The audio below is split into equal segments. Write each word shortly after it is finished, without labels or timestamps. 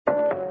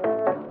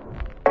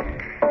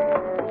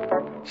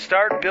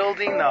Start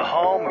building the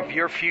home of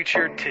your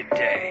future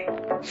today.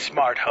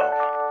 Smart Home.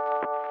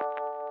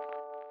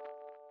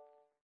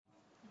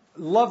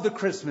 Love the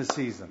Christmas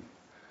season.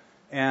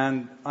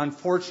 And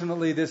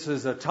unfortunately, this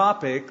is a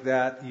topic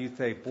that you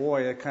think,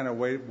 boy, that kind of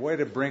way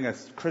to bring a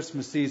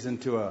Christmas season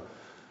to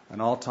an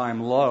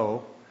all-time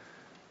low.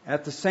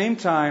 At the same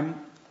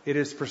time, it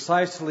is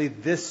precisely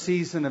this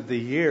season of the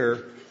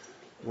year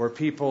where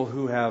people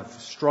who have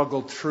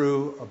struggled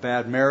through a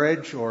bad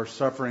marriage or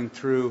suffering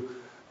through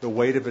the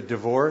weight of a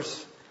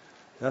divorce,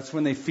 that's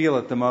when they feel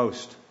it the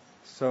most.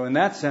 So in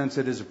that sense,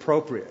 it is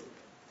appropriate.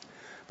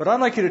 But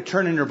I'd like you to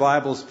turn in your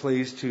Bibles,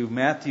 please, to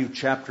Matthew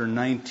chapter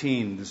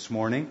 19 this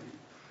morning.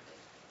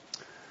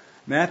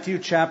 Matthew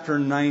chapter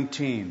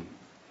 19.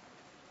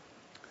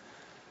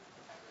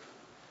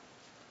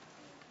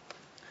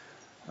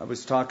 I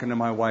was talking to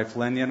my wife,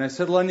 Lenya, and I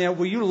said, Lenya,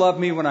 will you love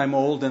me when I'm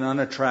old and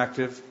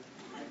unattractive?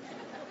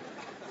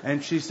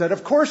 And she said,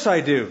 of course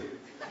I do.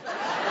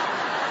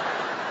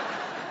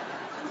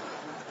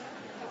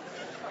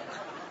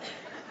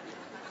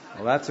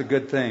 Well, that's a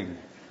good thing.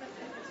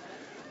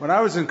 When I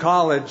was in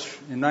college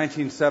in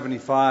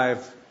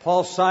 1975,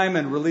 Paul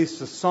Simon released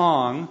a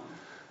song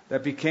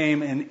that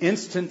became an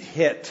instant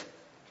hit.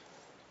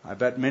 I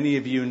bet many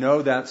of you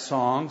know that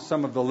song.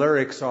 Some of the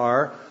lyrics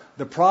are,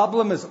 "The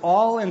problem is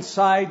all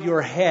inside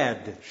your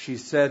head," she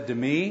said to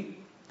me.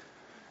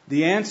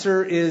 "The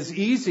answer is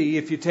easy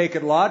if you take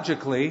it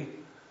logically.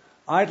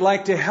 I'd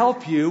like to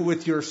help you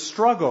with your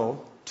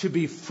struggle to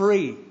be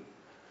free.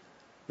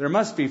 There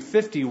must be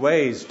 50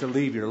 ways to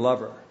leave your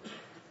lover.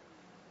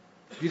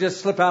 You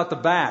just slip out the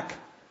back,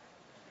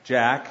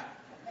 Jack.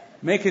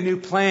 Make a new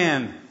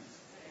plan,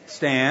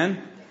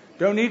 Stan.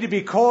 Don't need to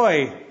be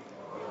coy,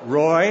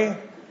 Roy.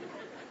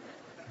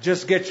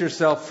 Just get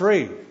yourself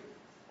free."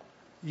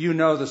 You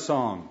know the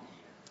song.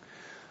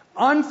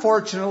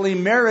 Unfortunately,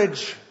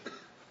 marriage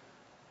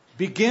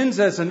begins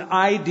as an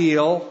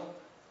ideal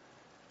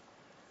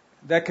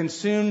that can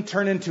soon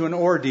turn into an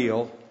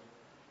ordeal.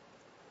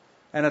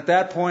 And at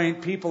that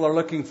point, people are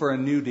looking for a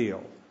new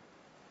deal.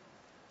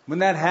 When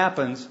that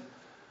happens,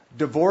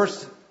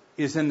 divorce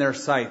is in their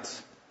sights.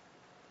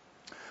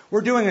 We're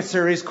doing a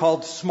series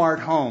called Smart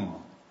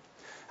Home.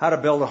 How to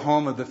build a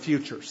home of the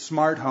future.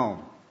 Smart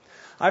Home.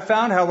 I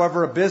found,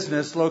 however, a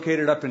business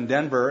located up in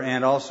Denver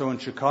and also in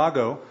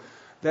Chicago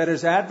that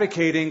is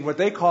advocating what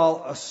they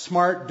call a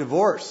smart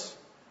divorce.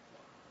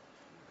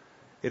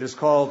 It is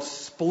called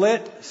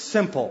Split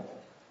Simple.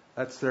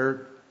 That's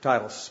their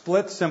title.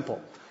 Split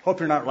Simple. Hope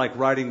you're not like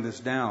writing this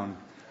down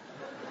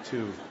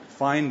to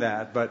find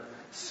that, but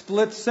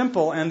Split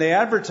Simple, and they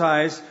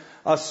advertise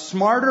a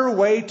smarter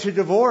way to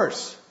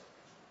divorce.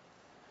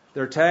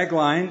 Their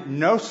tagline,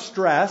 no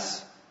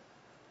stress.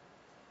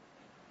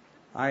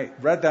 I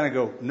read that and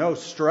go, no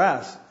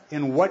stress?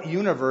 In what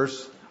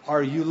universe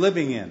are you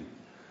living in?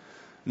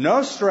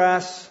 No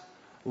stress,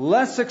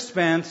 less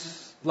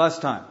expense, less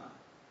time.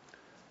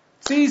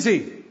 It's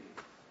easy.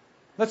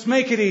 Let's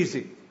make it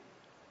easy.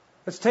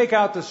 Let's take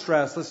out the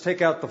stress. Let's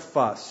take out the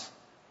fuss.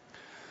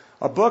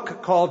 A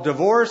book called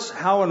Divorce,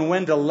 How and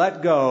When to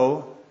Let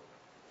Go.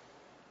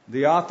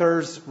 The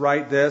authors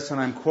write this,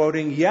 and I'm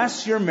quoting,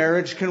 "Yes, your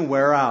marriage can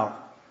wear out.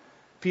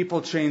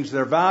 People change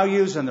their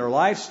values and their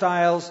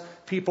lifestyles.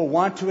 People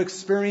want to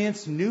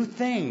experience new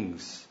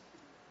things.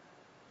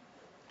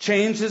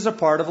 Change is a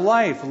part of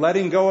life.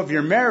 Letting go of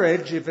your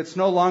marriage, if it's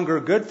no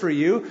longer good for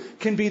you,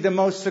 can be the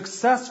most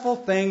successful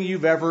thing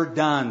you've ever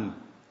done.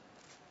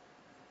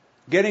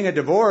 Getting a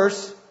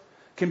divorce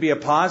can be a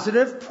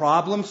positive,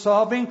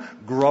 problem-solving,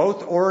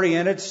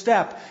 growth-oriented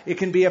step. It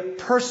can be a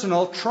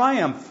personal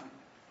triumph."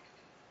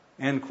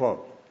 End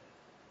quote.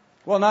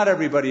 Well, not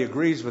everybody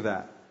agrees with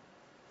that.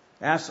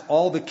 Ask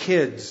all the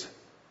kids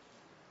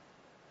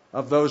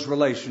of those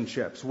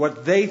relationships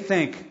what they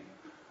think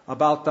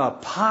about the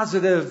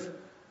positive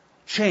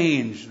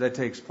change that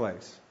takes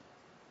place.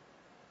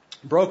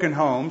 Broken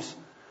homes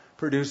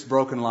produce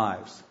broken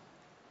lives.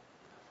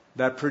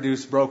 That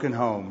produce broken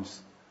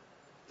homes.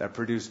 That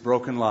produce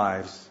broken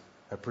lives,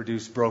 that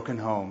produce broken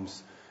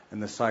homes,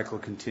 and the cycle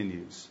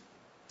continues.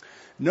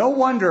 No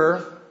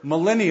wonder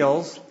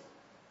millennials,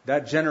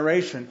 that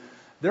generation,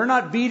 they're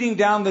not beating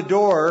down the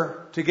door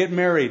to get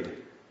married.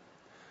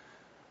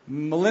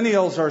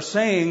 Millennials are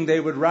saying they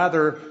would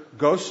rather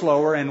go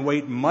slower and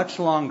wait much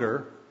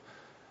longer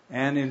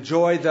and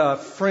enjoy the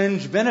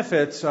fringe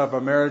benefits of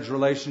a marriage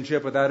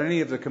relationship without any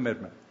of the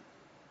commitment.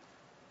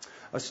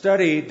 A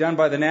study done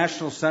by the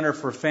National Center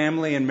for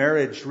Family and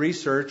Marriage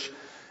Research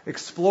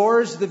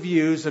explores the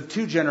views of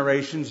two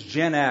generations,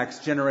 Gen X,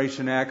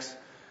 Generation X,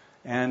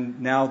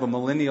 and now the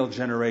millennial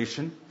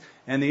generation.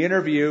 And the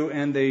interview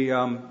and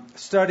the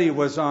study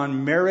was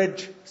on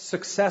marriage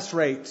success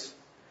rates.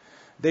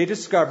 They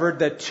discovered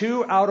that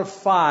 2 out of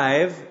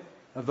 5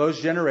 of those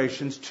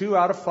generations, 2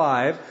 out of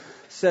 5,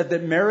 said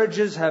that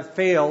marriages have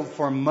failed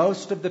for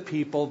most of the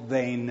people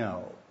they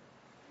know.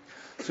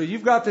 So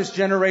you've got this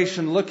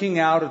generation looking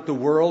out at the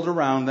world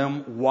around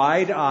them,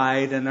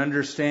 wide-eyed and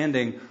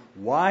understanding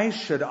why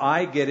should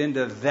I get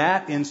into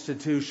that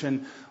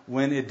institution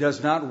when it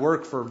does not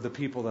work for the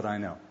people that I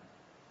know?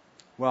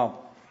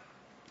 Well,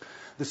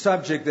 the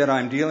subject that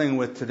I'm dealing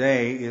with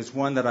today is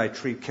one that I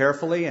treat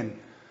carefully, and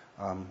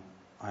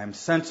I'm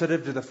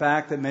sensitive to the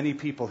fact that many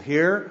people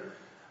here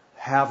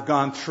have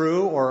gone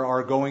through or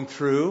are going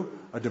through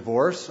a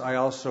divorce. I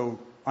also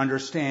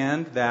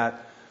understand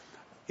that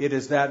it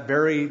is that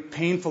very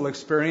painful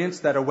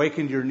experience that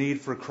awakened your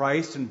need for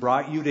Christ and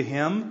brought you to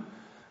Him,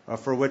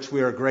 for which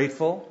we are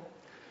grateful.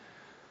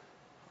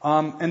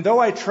 And though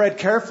I tread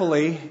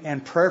carefully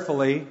and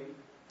prayerfully,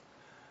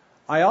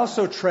 I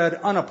also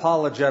tread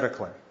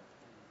unapologetically,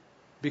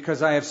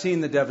 because I have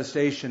seen the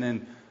devastation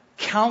in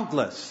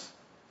countless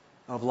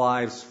of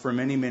lives for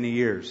many, many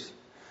years.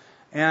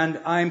 And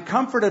I'm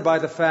comforted by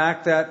the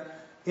fact that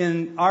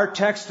in our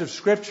text of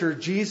Scripture,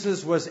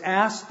 Jesus was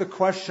asked the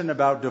question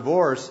about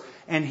divorce,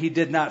 and He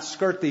did not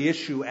skirt the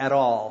issue at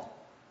all.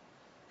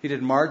 He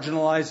didn't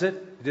marginalize it.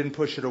 He didn't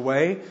push it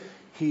away.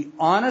 He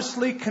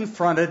honestly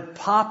confronted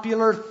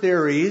popular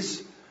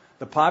theories,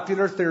 the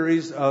popular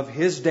theories of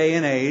His day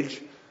and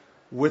age,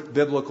 with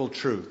biblical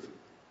truth.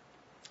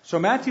 So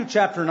Matthew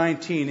chapter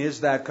 19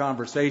 is that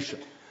conversation.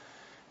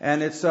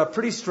 And it's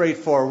pretty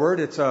straightforward.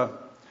 It's a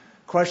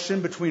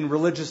question between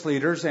religious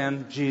leaders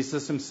and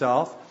Jesus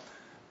Himself.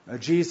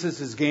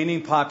 Jesus is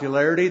gaining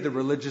popularity. The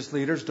religious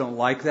leaders don't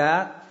like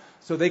that.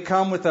 So they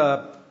come with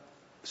a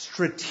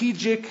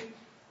strategic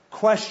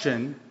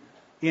question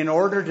in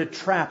order to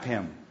trap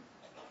Him.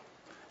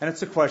 And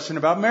it's a question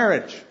about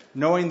marriage,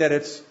 knowing that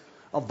it's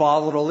a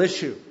volatile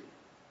issue.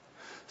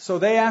 So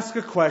they ask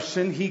a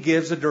question. He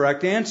gives a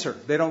direct answer.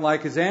 They don't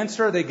like His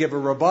answer. They give a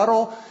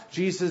rebuttal.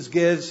 Jesus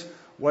gives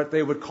what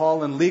they would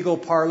call in legal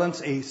parlance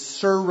a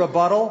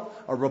sur-rebuttal,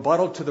 a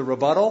rebuttal to the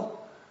rebuttal,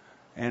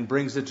 and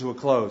brings it to a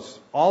close.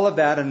 All of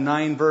that in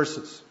 9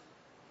 verses.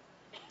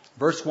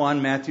 Verse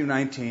 1, Matthew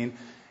 19,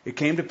 it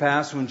came to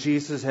pass when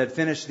Jesus had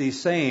finished these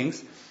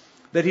sayings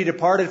that He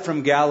departed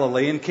from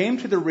Galilee and came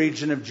to the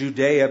region of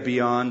Judea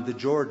beyond the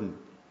Jordan.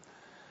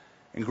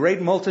 And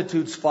great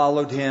multitudes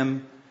followed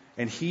Him,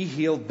 and He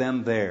healed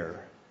them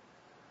there.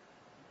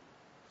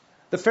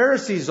 The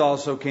Pharisees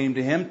also came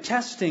to Him,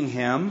 testing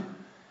Him,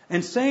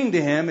 and saying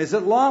to Him, is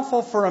it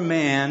lawful for a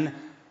man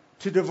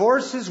to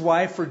divorce his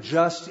wife for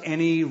just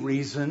any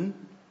reason?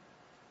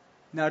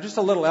 Now, just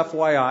a little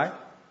FYI.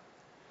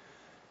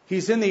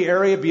 He's in the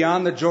area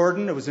beyond the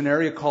Jordan. It was an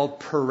area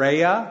called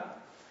Perea.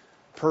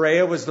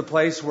 Perea was the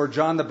place where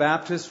John the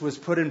Baptist was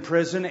put in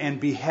prison and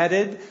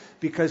beheaded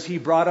because he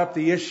brought up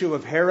the issue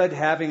of Herod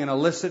having an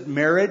illicit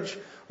marriage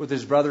with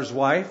his brother's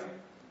wife.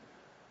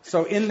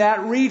 So in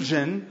that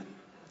region,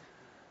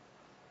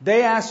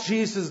 they asked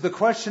Jesus the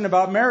question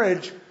about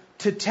marriage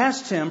to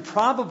test Him,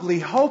 probably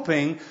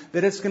hoping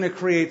that it's going to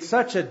create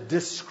such a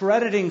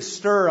discrediting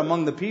stir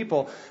among the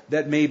people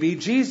that maybe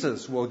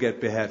Jesus will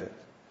get beheaded.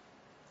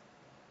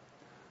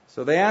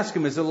 So they asked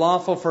Him, is it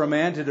lawful for a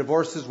man to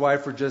divorce his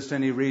wife for just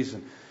any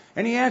reason?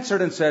 And He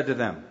answered and said to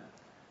them,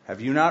 have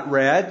you not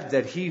read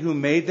that He who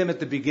made them at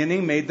the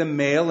beginning made them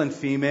male and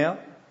female?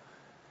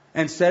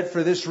 And said,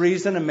 for this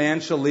reason a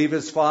man shall leave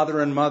his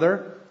father and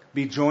mother,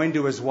 be joined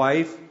to his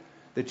wife,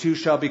 the two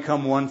shall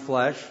become one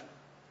flesh.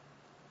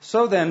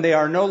 So then they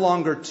are no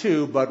longer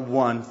two, but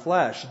one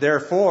flesh.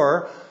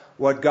 Therefore,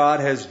 what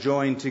God has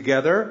joined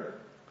together,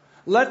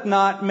 let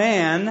not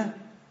man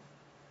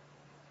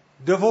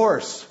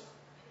divorce.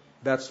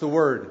 That's the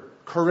word,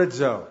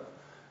 chorizo.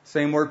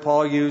 Same word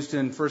Paul used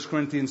in 1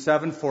 Corinthians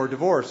 7 for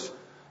divorce.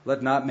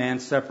 Let not man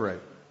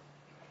separate.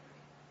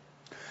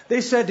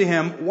 They said to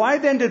Him, why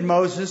then did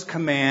Moses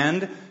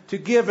command to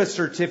give a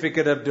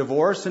certificate of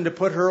divorce and to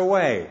put her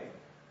away?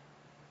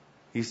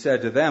 He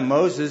said to them,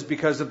 Moses,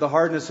 because of the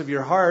hardness of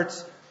your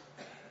hearts,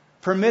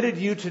 permitted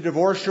you to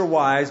divorce your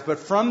wives, but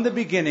from the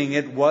beginning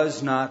it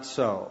was not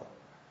so.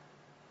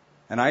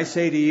 And I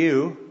say to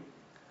you,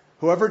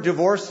 whoever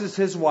divorces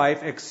his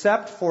wife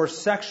except for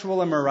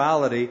sexual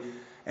immorality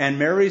and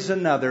marries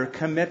another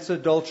commits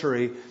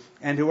adultery,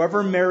 and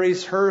whoever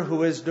marries her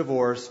who is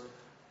divorced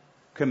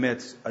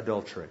commits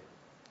adultery.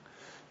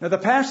 Now the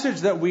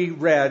passage that we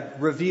read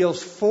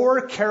reveals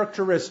 4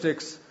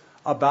 characteristics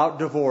about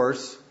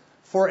divorce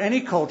for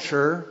any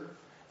culture,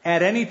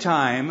 at any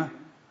time,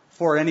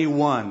 for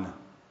anyone.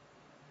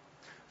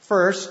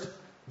 First,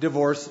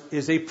 divorce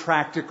is a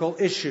practical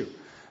issue.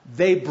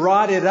 They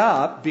brought it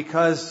up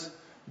because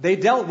they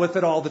dealt with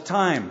it all the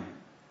time.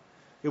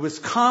 It was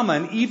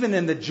common, even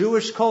in the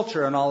Jewish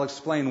culture, and I'll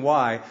explain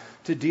why,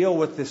 to deal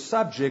with the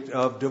subject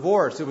of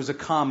divorce. It was a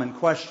common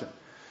question.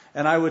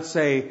 And I would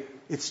say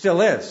it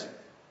still is.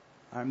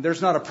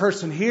 There's not a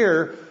person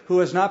here who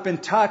has not been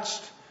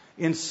touched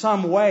in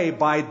some way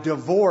by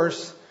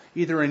divorce,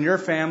 either in your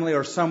family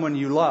or someone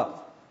you love.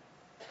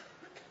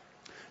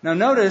 Now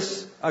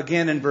notice,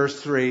 again in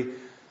verse 3,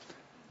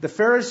 the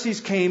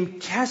Pharisees came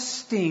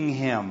testing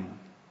Him.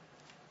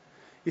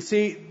 You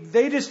see,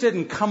 they just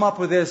didn't come up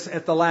with this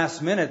at the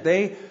last minute.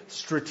 They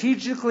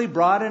strategically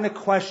brought in a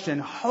question,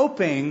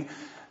 hoping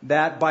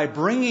that by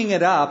bringing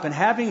it up and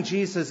having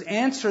Jesus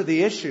answer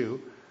the issue,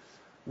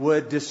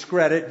 would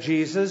discredit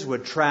Jesus,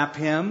 would trap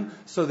him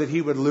so that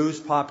he would lose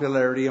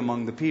popularity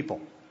among the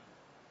people.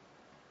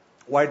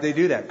 Why did they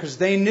do that? Because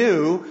they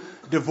knew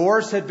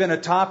divorce had been a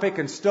topic,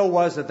 and still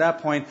was at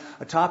that point,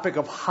 a topic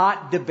of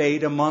hot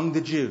debate among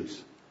the Jews.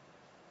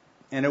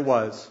 And it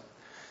was.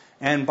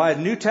 And by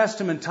New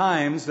Testament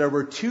times, there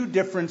were two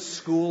different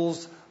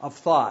schools of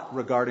thought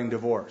regarding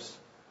divorce.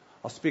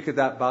 I'll speak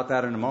about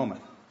that in a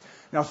moment.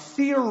 Now,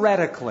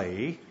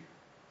 theoretically,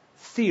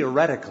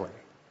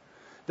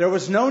 there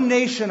was no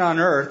nation on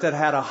earth that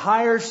had a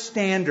higher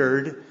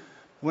standard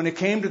when it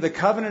came to the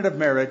covenant of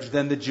marriage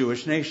than the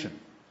Jewish nation.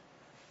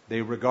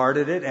 They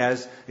regarded it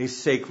as a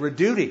sacred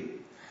duty.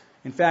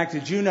 In fact,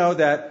 did you know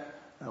that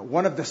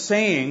one of the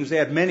sayings, they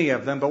had many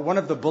of them, but one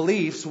of the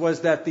beliefs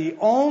was that the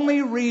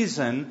only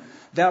reason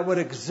that would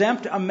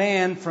exempt a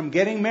man from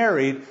getting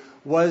married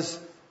was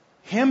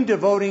him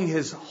devoting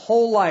his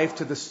whole life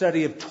to the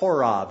study of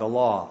Torah, the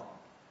law,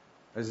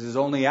 as his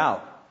only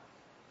out.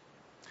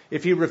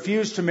 If he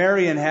refused to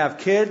marry and have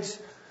kids,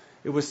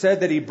 it was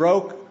said that he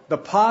broke the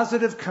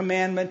positive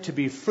commandment to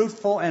be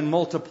fruitful and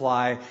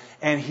multiply,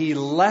 and he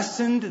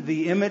lessened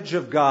the image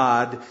of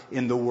God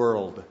in the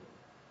world.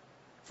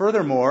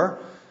 Furthermore,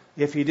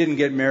 if he didn't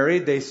get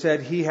married, they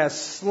said he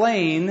has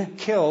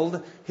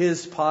killed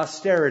his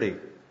posterity.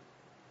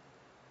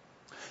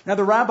 Now,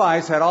 the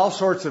rabbis had all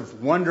sorts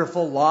of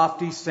wonderful,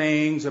 lofty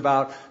sayings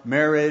about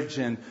marriage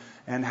and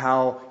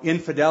how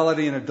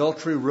infidelity and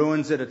adultery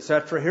ruins it,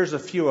 etc. Here's a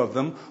few of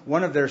them.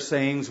 One of their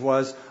sayings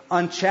was,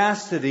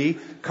 unchastity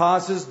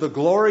causes the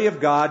glory of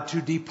God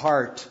to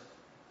depart.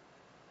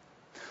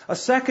 A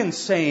second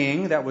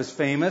saying that was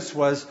famous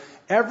was,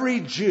 every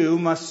Jew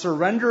must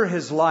surrender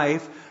his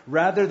life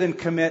rather than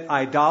commit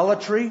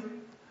idolatry,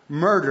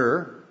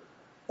 murder,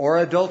 or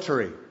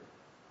adultery.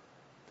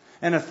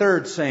 And a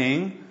third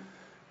saying,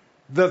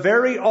 the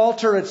very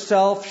altar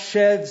itself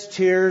sheds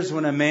tears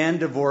when a man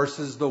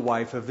divorces the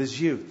wife of his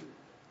youth.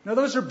 Now,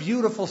 those are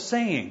beautiful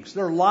sayings.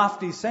 They're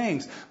lofty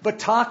sayings. But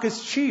talk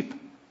is cheap.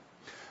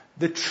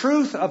 The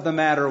truth of the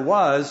matter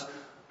was,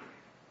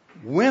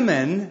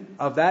 women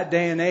of that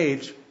day and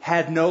age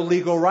had no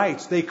legal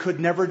rights. They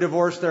could never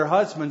divorce their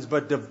husbands,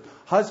 but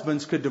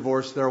husbands could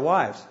divorce their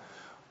wives.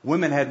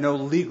 Women had no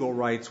legal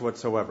rights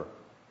whatsoever.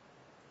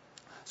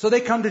 So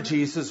they come to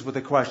Jesus with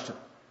a question.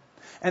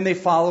 And they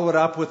follow it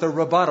up with a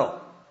rebuttal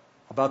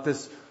about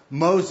this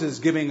Moses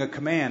giving a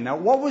command. Now,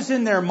 what was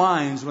in their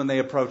minds when they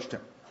approached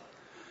him?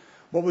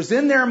 What was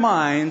in their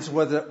minds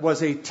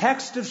was a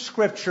text of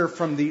Scripture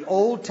from the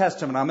Old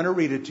Testament. I'm going to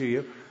read it to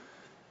you.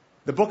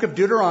 The book of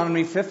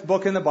Deuteronomy, 5th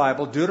book in the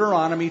Bible,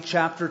 Deuteronomy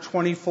chapter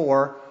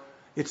 24.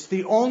 It's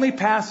the only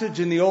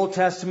passage in the Old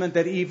Testament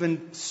that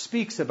even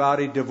speaks about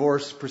a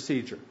divorce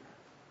procedure.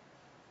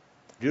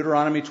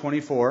 Deuteronomy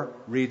 24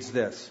 reads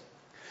this.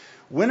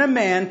 When a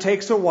man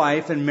takes a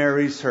wife and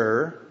marries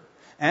her,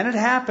 and it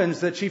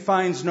happens that she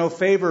finds no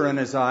favor in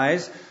his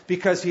eyes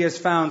because he has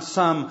found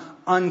some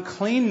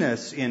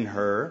uncleanness in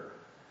her,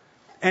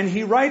 and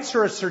he writes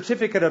her a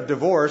certificate of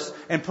divorce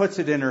and puts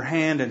it in her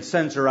hand and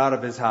sends her out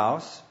of his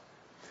house,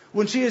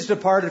 when she has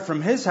departed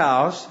from his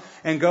house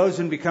and goes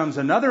and becomes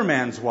another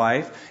man's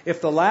wife, if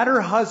the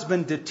latter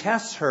husband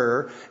detests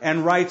her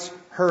and writes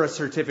her a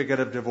certificate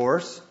of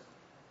divorce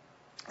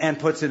and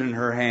puts it in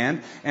her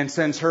hand and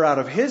sends her out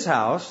of his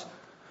house,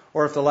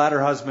 or if the latter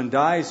husband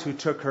dies who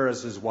took her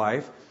as his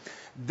wife,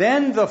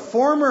 then the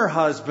former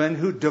husband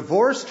who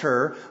divorced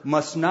her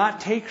must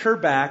not take her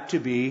back to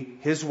be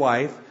his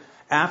wife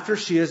after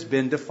she has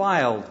been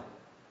defiled.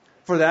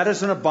 For that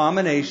is an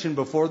abomination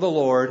before the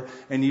Lord,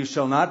 and you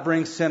shall not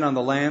bring sin on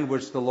the land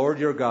which the Lord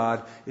your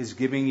God is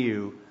giving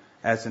you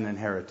as an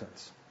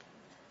inheritance.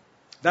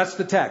 That's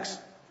the text.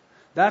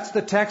 That's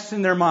the text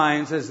in their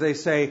minds as they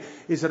say,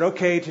 is it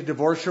okay to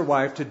divorce your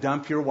wife, to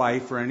dump your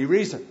wife for any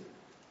reason?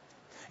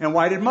 And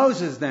why did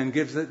Moses then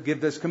give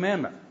this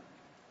commandment?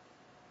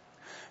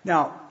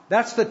 Now,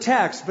 that's the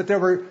text, but there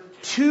were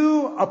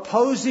two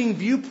opposing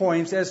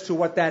viewpoints as to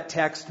what that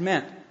text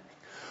meant.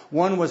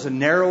 One was a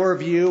narrower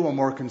view, a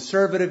more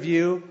conservative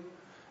view,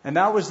 and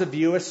that was the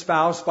view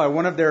espoused by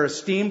one of their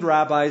esteemed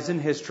rabbis in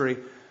history,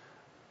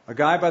 a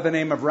guy by the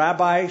name of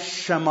Rabbi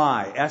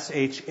Shammai,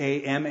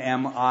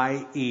 S-H-A-M-M-I-E,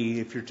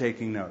 if you're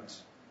taking notes.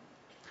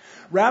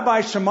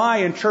 Rabbi Shammai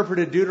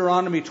interpreted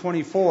Deuteronomy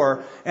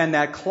 24 and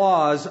that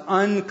clause,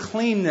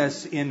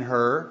 uncleanness in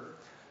her,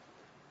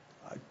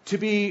 to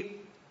be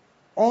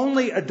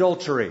only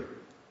adultery,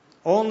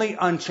 only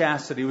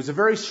unchastity. It was a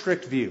very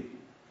strict view.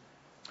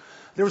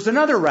 There was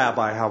another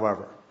rabbi,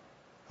 however,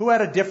 who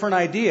had a different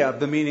idea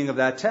of the meaning of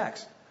that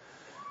text.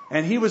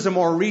 And he was a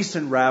more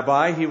recent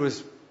rabbi. He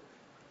was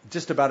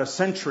just about a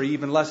century,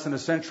 even less than a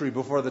century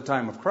before the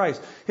time of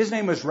Christ. His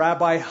name was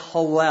Rabbi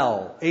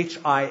Hillel,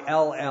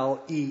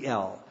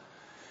 Hillel.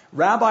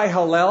 Rabbi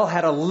Hillel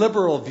had a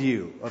liberal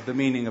view of the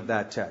meaning of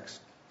that text.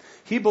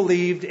 He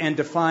believed and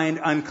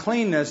defined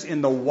uncleanness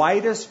in the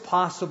widest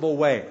possible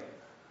way.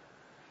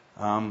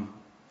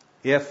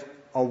 If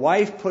a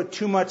wife put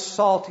too much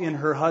salt in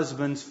her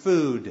husband's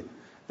food,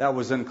 that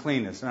was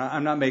uncleanness. Now,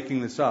 I'm not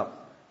making this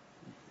up.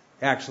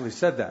 He actually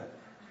said that.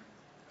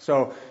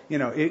 So,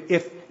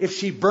 if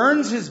she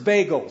burns his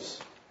bagels,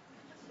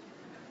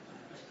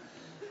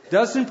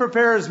 doesn't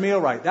prepare his meal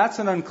right, that's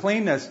an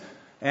uncleanness,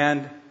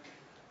 and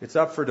it's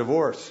up for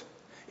divorce.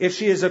 If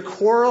she is a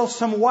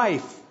quarrelsome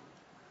wife,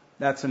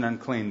 that's an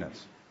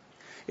uncleanness.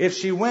 If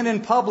she went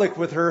in public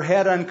with her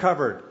head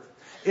uncovered,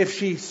 if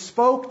she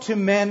spoke to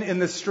men in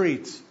the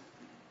streets,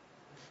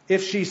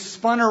 if she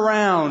spun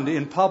around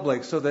in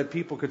public so that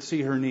people could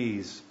see her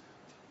knees,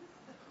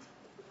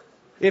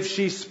 if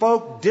she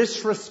spoke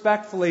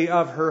disrespectfully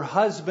of her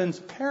husband's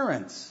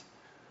parents,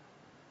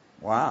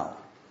 wow.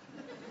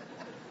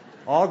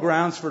 All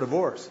grounds for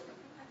divorce.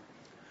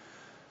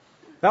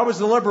 That was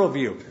the liberal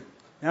view.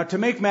 Now, to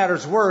make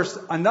matters worse,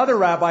 another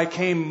rabbi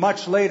came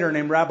much later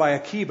named Rabbi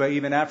Akiba,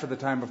 even after the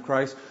time of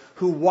Christ,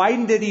 who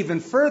widened it even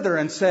further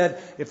and said,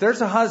 if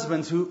there's a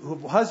husband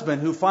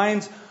who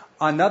finds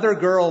another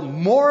girl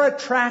more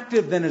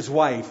attractive than his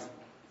wife,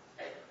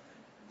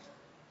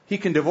 he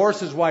can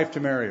divorce his wife to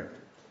marry her.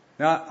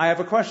 Now, I have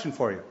a question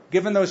for you.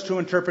 Given those two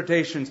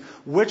interpretations,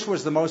 which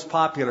was the most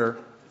popular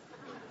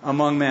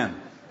among men?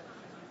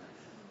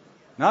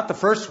 Not the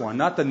first one,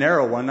 not the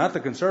narrow one, not the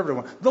conservative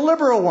one, the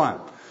liberal one.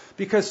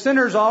 Because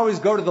sinners always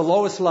go to the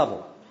lowest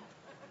level.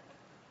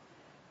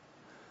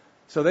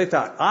 So they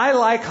thought, I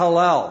like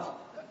halal.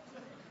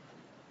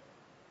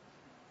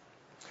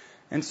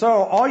 And so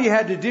all you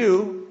had to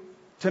do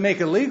to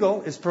make it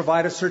legal is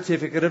provide a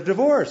certificate of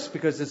divorce,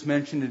 because it's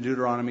mentioned in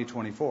Deuteronomy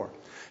 24.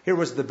 Here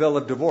was the bill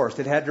of divorce.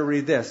 It had to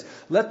read this: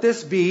 let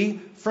this be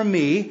from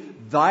me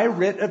thy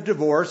writ of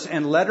divorce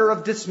and letter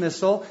of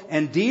dismissal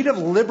and deed of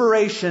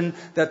liberation,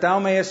 that thou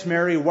mayest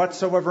marry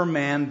whatsoever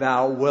man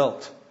thou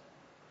wilt.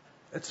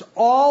 It's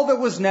all that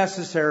was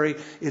necessary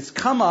is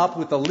come up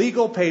with a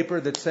legal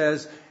paper that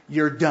says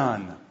you're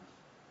done.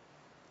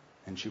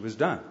 And she was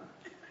done.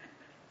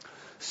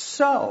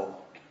 So,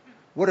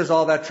 what does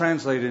all that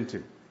translate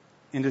into?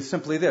 Into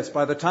simply this: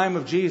 by the time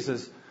of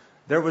Jesus,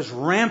 there was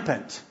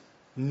rampant,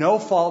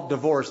 no-fault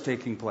divorce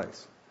taking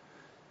place.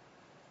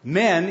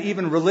 Men,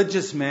 even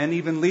religious men,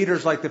 even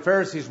leaders like the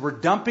Pharisees, were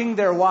dumping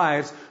their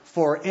wives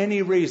for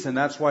any reason.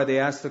 That's why they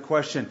asked the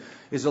question,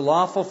 is it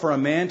lawful for a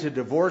man to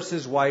divorce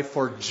his wife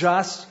for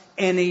just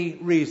any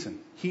reason?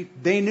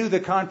 They knew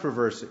the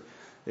controversy.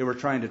 They were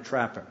trying to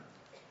trap him.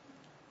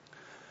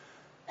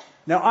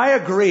 Now, I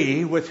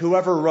agree with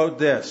whoever wrote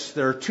this.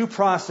 There are two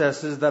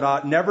processes that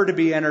ought never to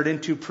be entered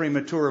into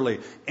prematurely: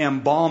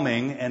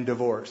 embalming and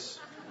divorce.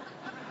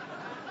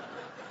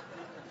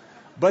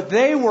 But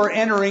they were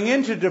entering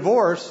into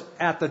divorce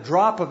at the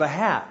drop of a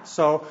hat.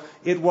 So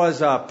it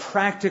was a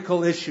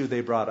practical issue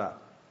they brought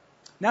up.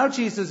 Now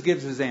Jesus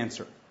gives his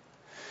answer.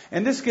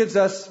 And this gives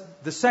us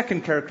the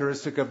second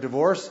characteristic of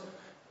divorce.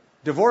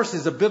 Divorce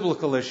is a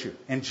biblical issue.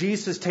 And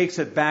Jesus takes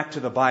it back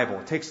to the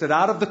Bible. Takes it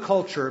out of the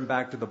culture and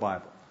back to the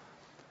Bible.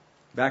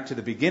 Back to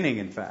the beginning,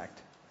 in fact.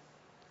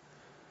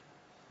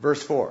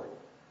 Verse 4.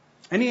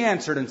 And he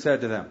answered and said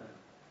to them,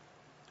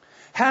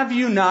 have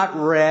you not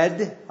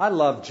read? I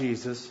love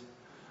Jesus.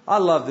 I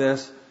love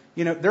this.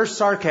 There's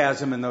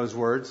sarcasm in those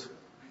words.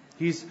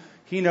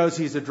 He knows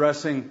he's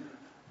addressing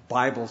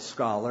Bible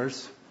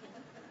scholars,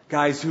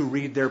 guys who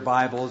read their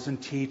Bibles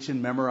and teach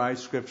and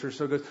memorize Scripture.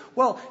 So he goes,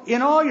 well,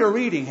 in all your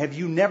reading, have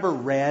you never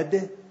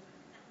read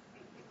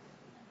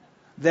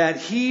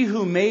that he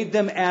who made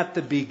them at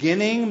the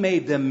beginning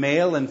made them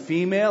male and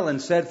female,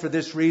 and said, for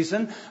this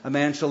reason, a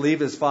man shall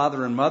leave his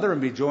father and mother and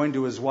be joined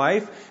to his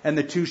wife, and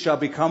the two shall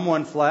become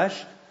one flesh.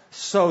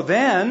 So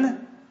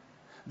then,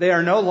 they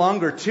are no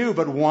longer two,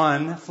 but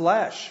one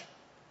flesh.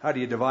 How do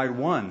you divide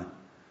one?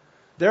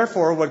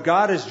 Therefore, what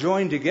God has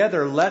joined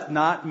together, let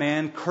not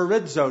man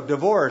chorizo,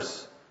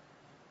 divorce,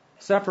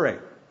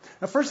 separate.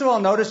 Now, first of all,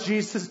 notice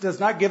Jesus does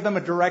not give them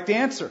a direct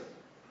answer.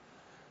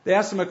 They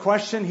ask him a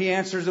question, he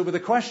answers it with a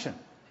question.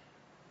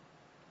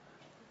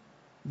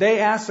 They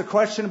ask a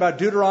question about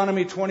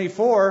Deuteronomy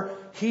 24.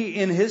 He,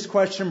 in his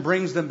question,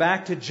 brings them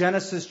back to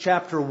Genesis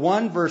chapter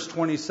 1, verse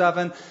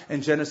 27,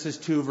 and Genesis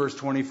 2, verse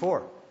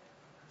 24.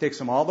 Takes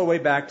them all the way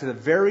back to the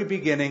very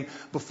beginning,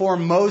 before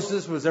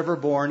Moses was ever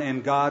born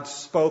and God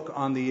spoke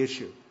on the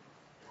issue.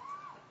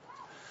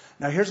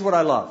 Now here's what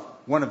I love.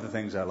 One of the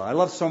things I love. I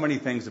love so many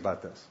things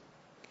about this.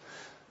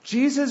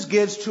 Jesus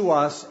gives to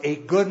us a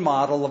good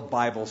model of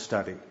Bible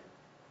study.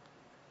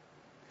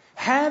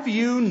 Have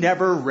you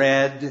never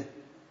read?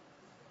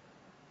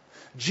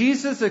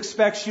 Jesus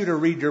expects you to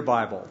read your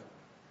Bible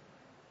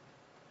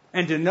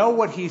and to know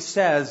what he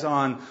says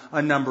on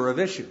a number of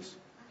issues.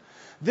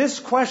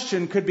 This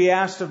question could be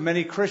asked of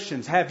many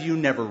Christians. Have you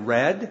never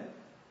read?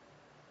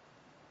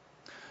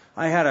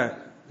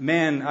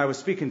 I was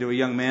speaking to a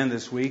young man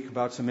this week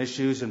about some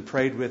issues and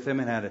prayed with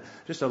him and had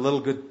just a little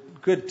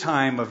good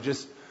time of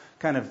just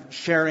kind of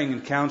sharing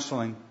and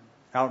counseling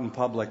out in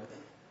public.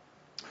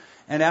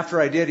 And after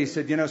I did, he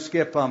said,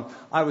 Skip,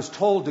 I was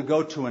told to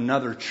go to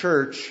another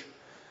church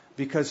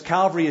because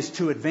Calvary is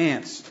too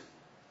advanced.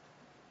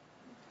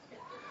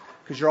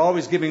 Because you're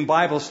always giving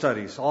Bible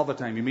studies all the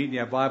time. You meet and you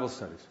have Bible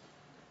studies.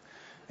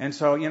 And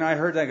so, I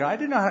heard that guy. I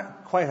didn't know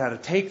quite how to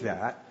take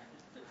that.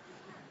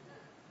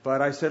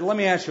 But I said, let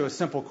me ask you a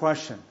simple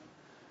question.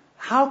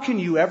 How can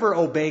you ever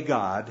obey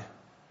God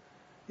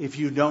if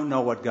you don't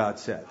know what God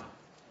said?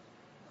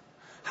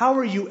 How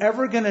are you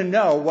ever going to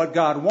know what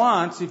God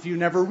wants if you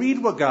never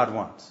read what God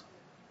wants?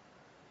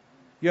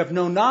 You have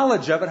no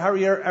knowledge of it. How are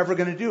you ever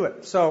going to do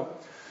it? So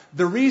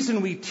the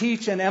reason we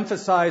teach and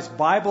emphasize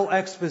Bible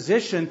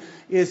exposition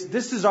is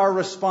this is our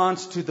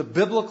response to the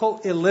biblical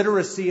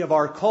illiteracy of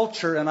our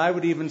culture, and I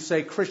would even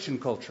say Christian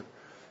culture.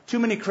 Too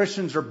many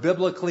Christians are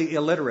biblically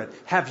illiterate.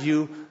 Have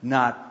you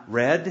not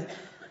read?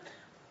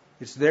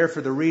 It's there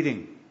for the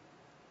reading.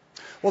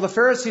 Well, the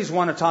Pharisees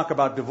want to talk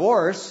about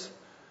divorce,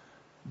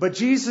 but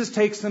Jesus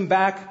takes them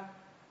back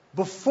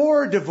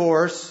before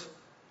divorce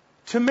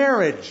to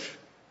marriage,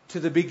 to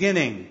the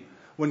beginning,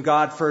 when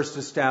God first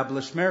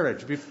established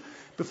marriage.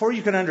 Before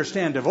you can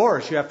understand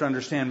divorce, you have to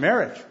understand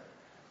marriage.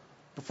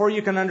 Before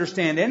you can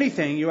understand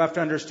anything, you have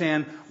to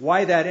understand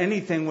why that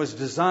anything was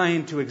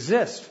designed to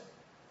exist.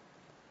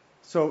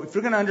 So if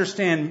you're going to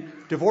understand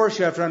divorce,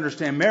 you have to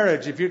understand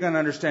marriage. If you're going to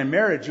understand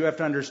marriage, you have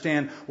to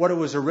understand what it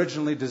was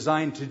originally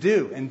designed to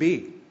do and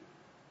be.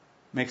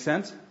 Make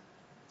sense?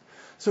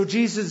 So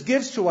Jesus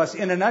gives to us,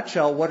 in a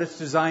nutshell, what it's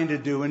designed to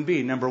do and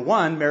be. Number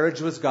one,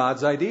 marriage was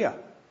God's idea.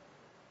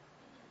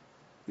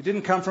 It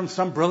didn't come from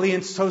some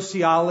brilliant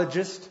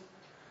sociologist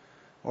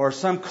or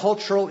some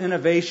cultural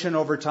innovation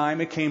over time.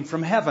 It came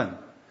from heaven.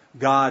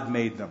 God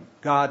made them.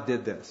 God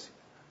did this.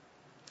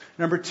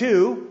 Number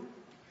two,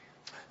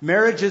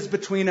 marriage is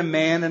between a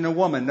man and a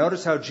woman.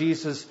 Notice how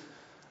Jesus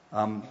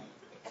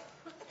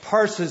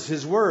parses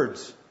his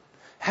words.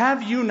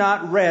 Have you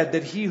not read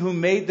that he who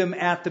made them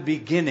at the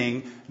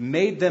beginning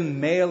made them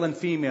male and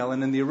female?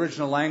 And in the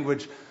original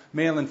language,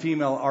 male and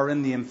female are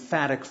in the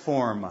emphatic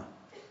form.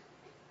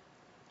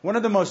 One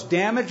of the most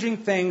damaging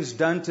things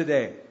done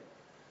today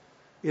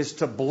is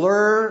to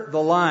blur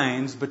the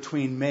lines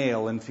between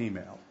male and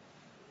female.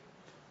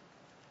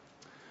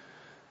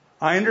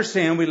 I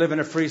understand we live in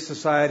a free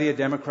society, a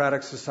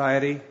democratic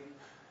society,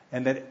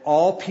 and that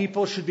all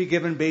people should be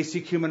given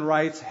basic human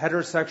rights,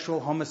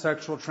 heterosexual,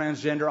 homosexual,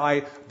 transgender.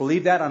 I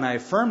believe that and I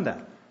affirm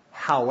that.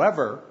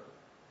 However,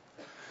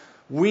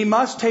 we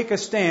must take a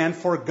stand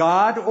for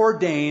God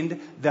ordained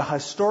the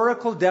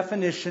historical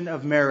definition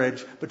of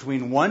marriage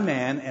between one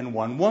man and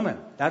one woman.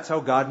 That's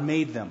how God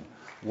made them.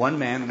 One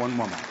man, one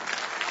woman.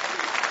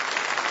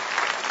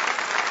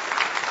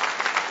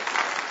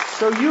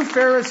 So you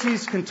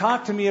Pharisees can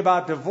talk to me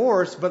about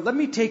divorce, but let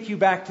me take you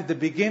back to the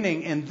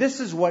beginning, and this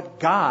is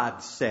what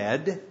God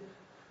said.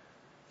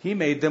 He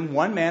made them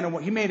one man,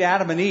 and He made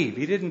Adam and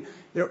Eve.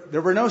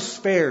 There were no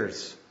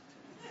spares.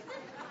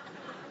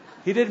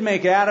 He didn't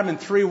make Adam and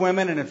 3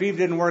 women, and if Eve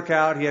didn't work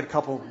out, He had a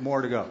couple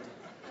more to go.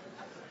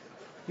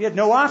 He had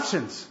no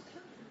options.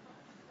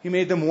 He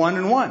made them one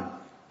and one.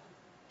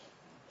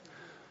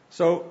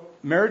 So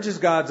marriage is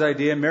God's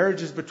idea.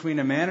 Marriage is between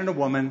a man and a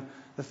woman.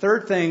 The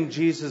third thing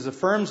Jesus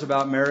affirms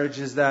about marriage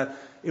is that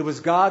it was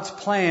God's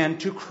plan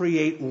to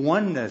create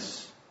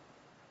oneness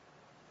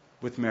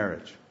with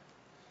marriage.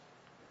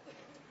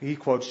 He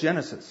quotes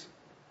Genesis.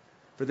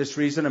 For this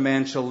reason, a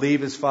man shall leave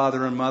his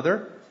father and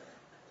mother,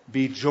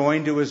 be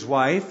joined to his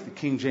wife, the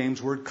King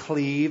James word,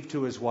 cleave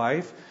to his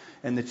wife,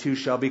 and the two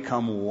shall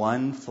become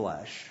one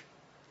flesh.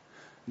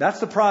 That's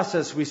the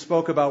process we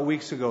spoke about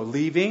weeks ago.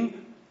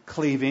 Leaving,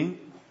 cleaving,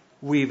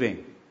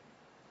 weaving.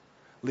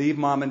 Leave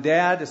mom and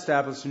dad,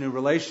 establish a new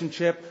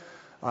relationship.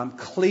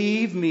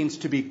 Cleave means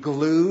to be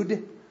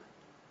glued.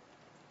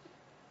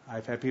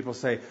 I've had people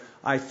say,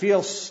 I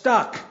feel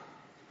stuck.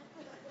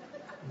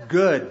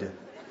 Good.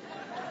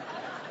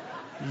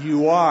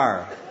 You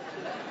are.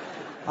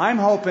 I'm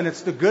hoping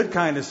it's the good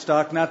kind of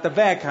stuck, not the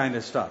bad kind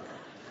of stuck.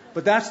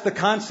 But that's the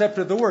concept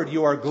of the word.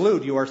 You are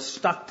glued. You are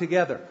stuck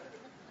together.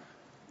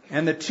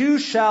 And the two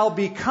shall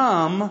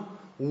become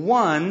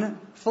one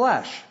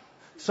flesh.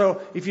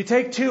 So if you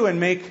take 2 and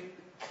make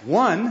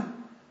 1,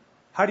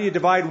 how do you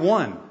divide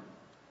 1?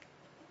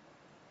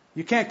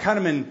 You can't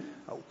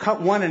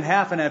cut 1 in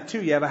half and have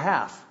 2. You have a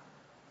half.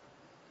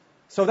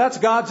 So that's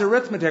God's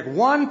arithmetic.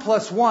 1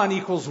 plus 1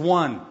 equals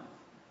 1.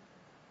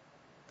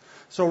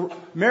 So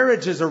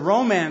marriage is a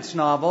romance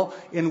novel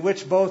in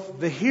which both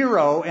the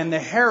hero and the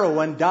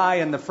heroine die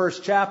in the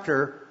first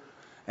chapter,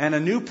 and a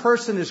new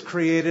person is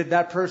created.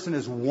 That person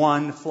is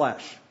one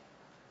flesh.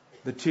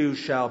 The two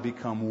shall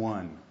become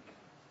one.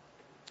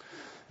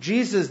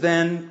 Jesus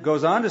then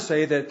goes on to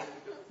say that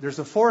there's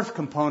a fourth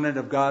component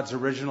of God's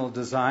original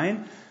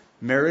design.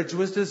 Marriage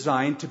was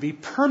designed to be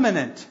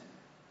permanent.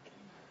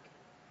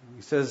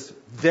 He says,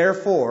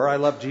 therefore, I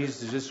love Jesus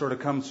to just sort of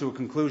come to a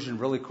conclusion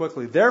really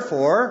quickly.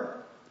 Therefore,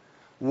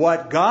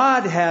 what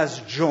God has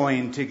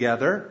joined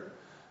together,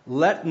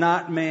 let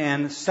not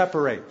man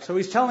separate. So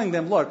he's telling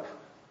them, look,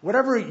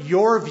 whatever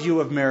your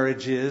view of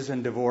marriage is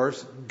and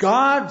divorce,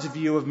 God's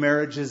view of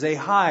marriage is a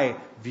high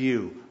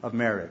view of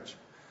marriage.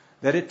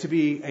 That it to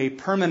be a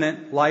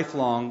permanent,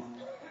 lifelong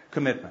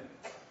commitment.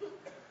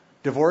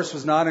 Divorce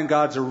was not in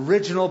God's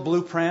original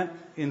blueprint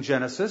in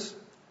Genesis,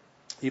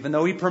 even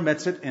though He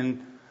permits it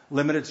in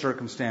limited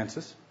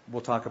circumstances.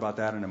 We'll talk about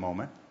that in a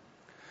moment.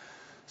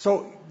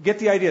 So get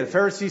the idea. The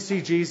Pharisees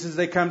see Jesus.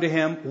 They come to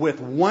him with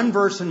one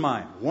verse in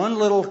mind, one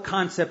little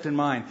concept in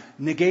mind,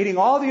 negating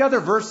all the other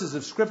verses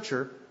of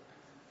Scripture.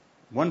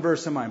 One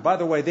verse in mind. By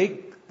the way,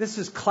 this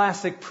is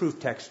classic proof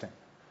texting.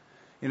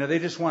 They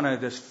just want to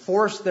just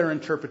force their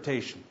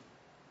interpretation.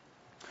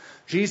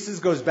 Jesus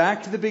goes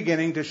back to the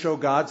beginning to show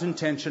God's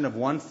intention of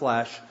one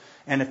flesh.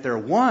 And if they're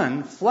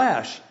one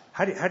flesh,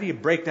 how do you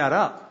break that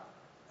up?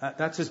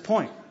 That's his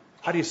point.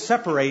 How do you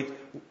separate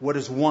what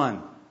is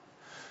one?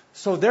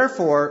 So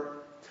therefore,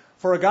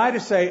 for a guy to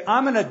say,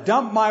 I'm going to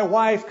dump my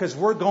wife because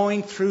we're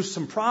going through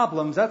some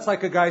problems, that's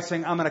like a guy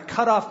saying, I'm going to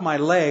cut off my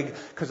leg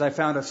because I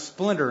found a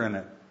splinter in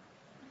it.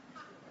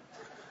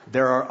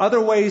 There are other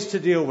ways to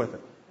deal with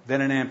it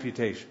than an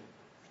amputation.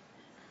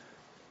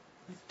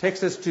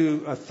 Takes us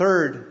to a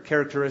third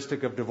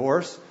characteristic of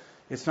divorce.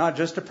 It's not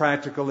just a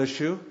practical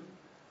issue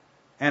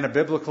and a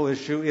biblical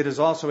issue. It is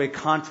also a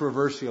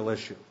controversial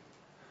issue.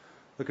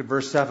 Look at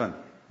verse 7.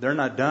 They're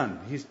not done.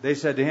 They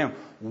said to him,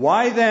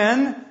 why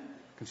then, you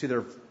can see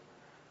their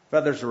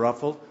feathers are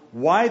ruffled,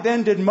 why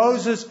then did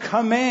Moses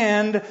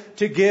command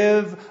to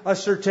give a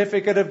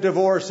certificate of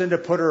divorce and to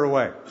put her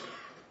away?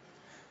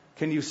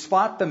 Can you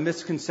spot the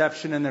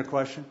misconception in their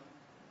question?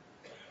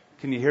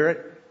 Can you hear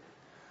it?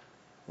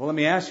 Well, let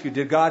me ask you,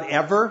 did God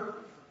ever,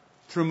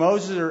 through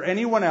Moses or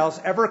anyone else,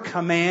 ever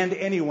command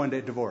anyone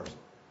to divorce?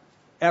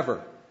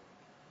 Ever?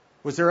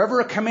 Was there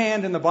ever a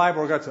command in the Bible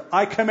where God said,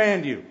 I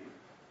command you,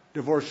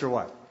 divorce your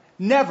wife?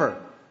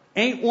 Never.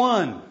 Ain't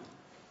one.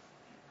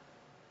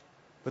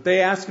 But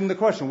they asked him the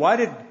question, why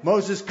did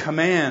Moses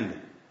command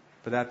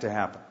for that to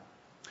happen?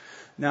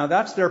 Now,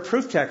 that's their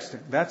proof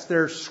texting. That's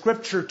their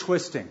scripture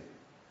twisting.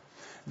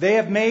 They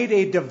have made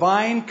a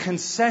divine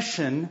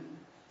concession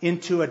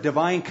into a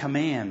divine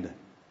command,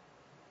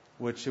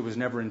 which it was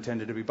never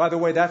intended to be. By the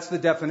way, that's the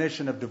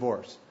definition of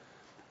divorce,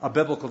 a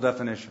biblical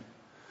definition.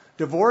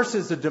 Divorce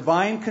is a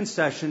divine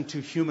concession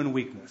to human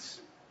weakness.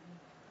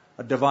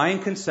 A divine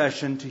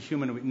concession to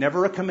human weakness.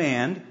 Never a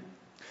command.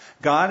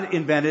 God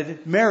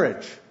invented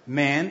marriage.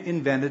 Man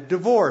invented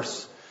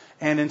divorce.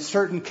 And in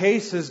certain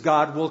cases,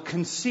 God will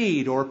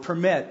concede or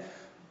permit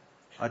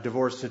a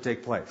divorce to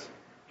take place.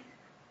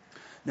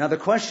 Now, the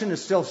question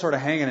is still sort of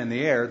hanging in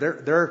the air.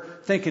 They're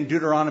thinking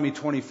Deuteronomy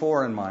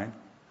 24 in mind.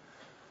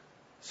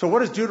 So what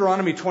does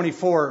Deuteronomy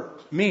 24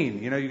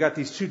 mean? You got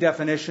these two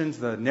definitions,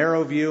 the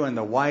narrow view and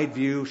the wide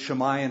view,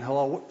 Shammai and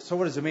Hillel. So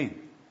what does it mean?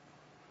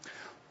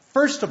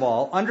 First of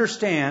all,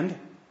 understand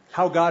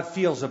how God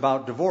feels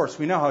about divorce.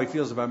 We know how he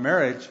feels about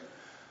marriage,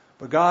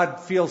 but God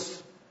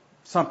feels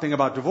something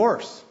about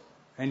divorce.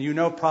 And you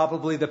know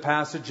probably the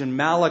passage in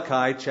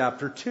Malachi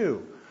chapter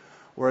 2,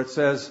 where it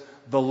says,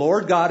 the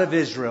Lord God of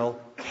Israel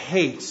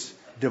hates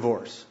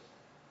divorce.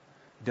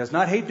 He does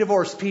not hate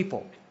divorced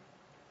people.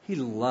 He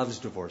loves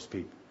divorced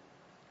people.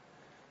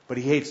 But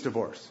he hates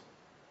divorce.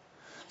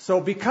 So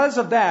because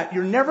of that,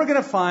 you're never going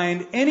to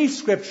find any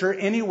scripture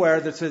anywhere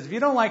that says, if you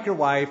don't like your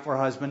wife or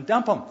husband,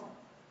 dump them.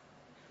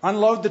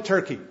 Unload the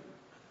turkey.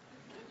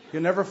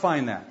 You'll never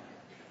find that.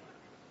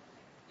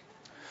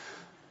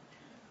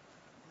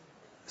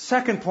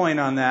 Second point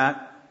on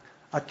that,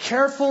 a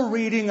careful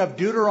reading of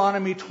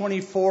Deuteronomy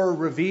 24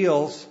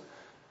 reveals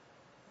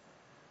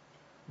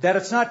that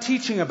it's not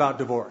teaching about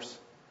divorce.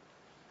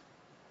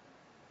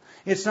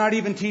 It's not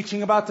even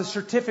teaching about the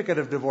certificate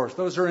of divorce.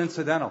 Those are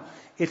incidental.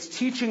 It's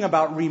teaching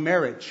about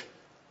remarriage.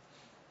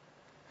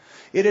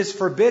 It is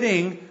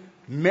forbidding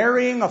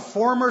marrying a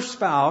former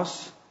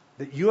spouse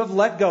that you have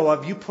let go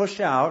of, you push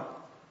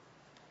out,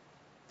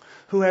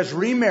 who has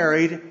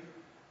remarried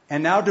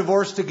and now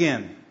divorced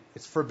again.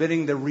 It's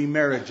forbidding the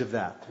remarriage of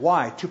that.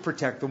 Why? To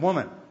protect the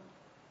woman.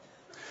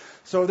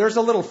 So there's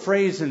a little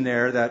phrase in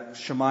there that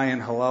Shammai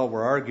and Hillel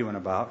were arguing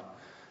about.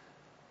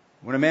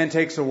 When a man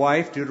takes a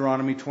wife,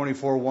 Deuteronomy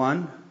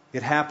 24:1,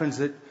 it happens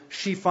that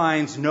she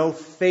finds no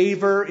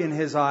favor in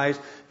his eyes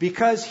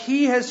because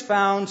he has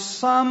found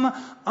some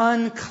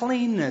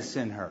uncleanness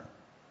in her.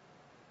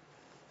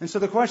 And so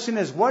the question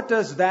is, what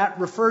does that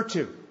refer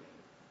to?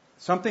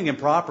 Something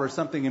improper,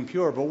 something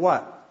impure, but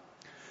what?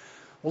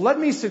 Well, let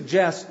me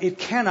suggest it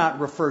cannot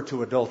refer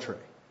to adultery.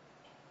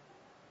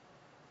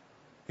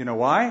 You know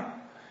why?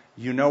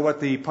 You know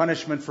what the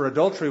punishment for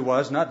adultery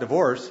was, not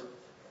divorce.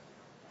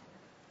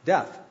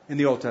 Death in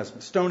the Old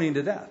Testament, stoning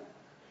to death.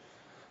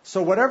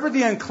 So whatever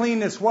the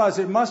uncleanness was,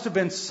 it must have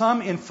been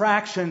some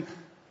infraction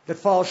that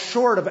falls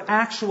short of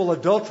actual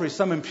adultery,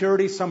 some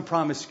impurity, some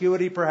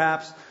promiscuity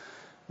perhaps.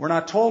 We're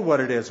not told what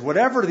it is.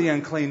 Whatever the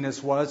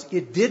uncleanness was,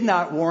 it did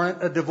not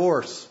warrant a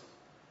divorce.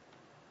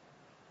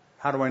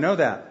 How do I know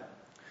that?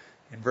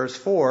 In verse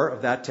 4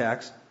 of that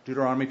text,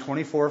 Deuteronomy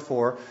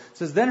 24:4, it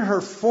says, then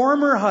her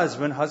former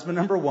husband, husband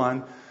number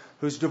one,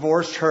 who's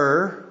divorced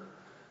her,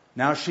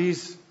 now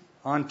she's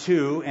on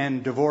two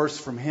and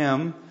divorced from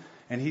him,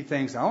 and he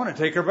thinks, I want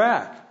to take her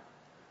back.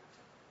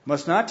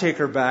 Must not take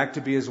her back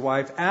to be his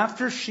wife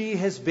after she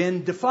has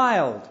been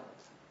defiled,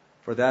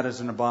 for that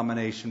is an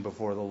abomination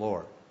before the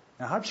Lord.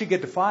 Now, how'd she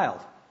get defiled?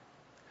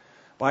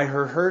 By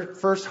her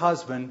first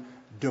husband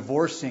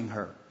divorcing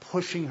her,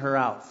 pushing her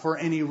out for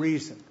any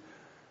reason.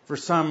 for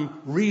some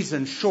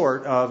reason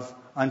short of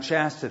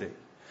unchastity.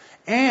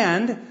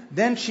 And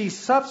then she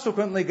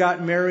subsequently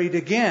got married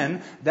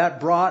again. That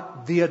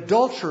brought the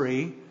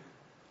adultery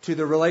to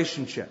the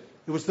relationship.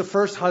 It was the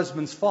first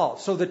husband's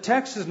fault. So the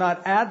text is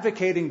not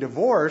advocating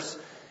divorce.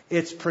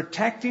 It's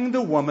protecting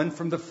the woman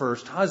from the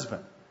first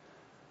husband.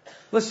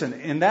 Listen,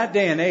 in that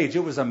day and age,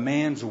 it was a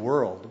man's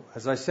world.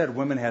 As I said,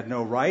 women had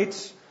no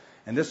rights.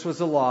 And this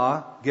was a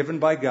law given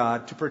by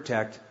God to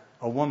protect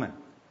a woman.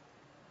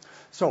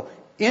 So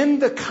in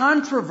the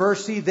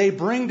controversy they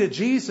bring to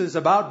Jesus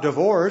about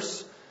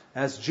divorce,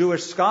 as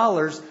Jewish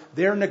scholars,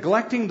 they're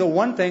neglecting the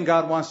one thing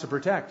God wants to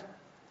protect,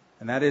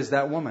 and that is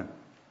that woman.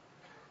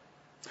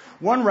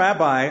 One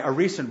rabbi, a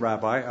recent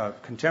rabbi, a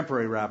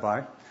contemporary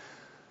rabbi,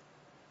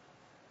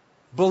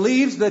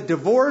 believes that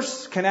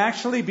divorce can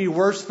actually be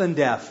worse than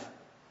death.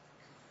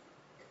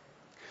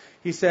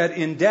 He said,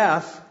 in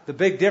death, the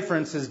big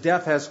difference is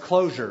death has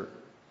closure.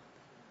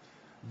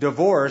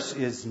 Divorce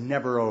is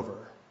never over.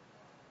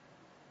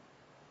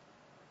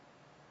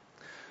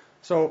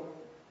 So,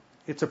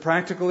 it's a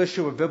practical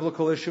issue, a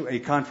biblical issue, a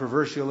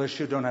controversial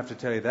issue. Don't have to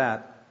tell you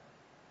that.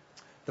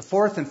 The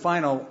fourth and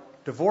final,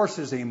 divorce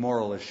is a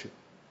moral issue.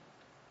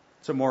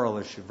 It's a moral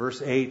issue.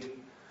 Verse 8,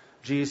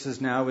 Jesus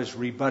now is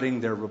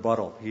rebutting their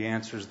rebuttal. He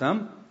answers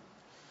them.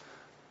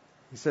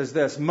 He says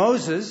this,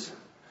 Moses,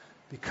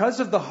 because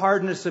of the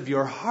hardness of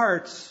your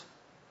hearts,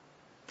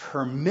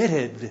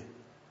 permitted.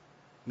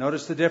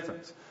 Notice the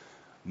difference.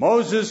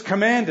 Moses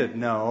commanded.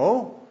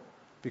 No.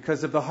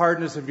 Because of the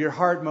hardness of your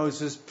heart,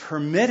 Moses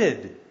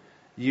permitted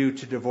you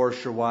to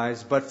divorce your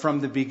wives. But from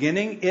the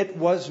beginning, it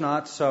was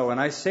not so. And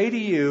I say to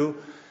you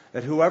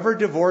that whoever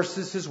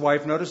divorces his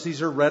wife, notice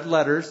these are red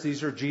letters,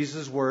 these are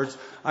Jesus' words.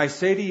 I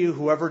say to you,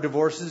 whoever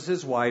divorces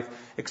his wife,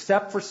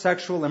 except for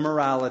sexual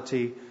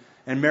immorality,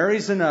 and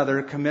marries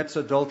another, commits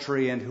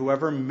adultery. And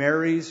whoever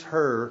marries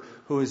her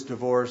who is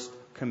divorced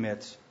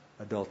commits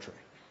adultery.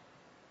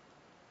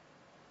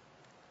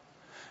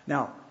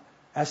 Now,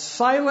 as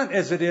silent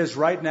as it is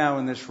right now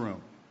in this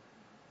room,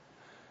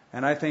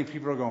 and I think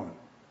people are going,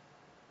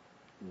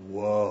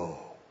 whoa,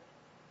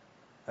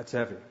 that's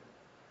heavy.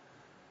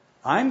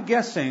 I'm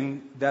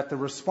guessing that the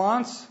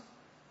response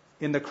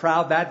in the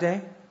crowd that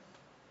day,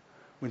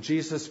 when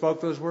Jesus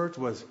spoke those words,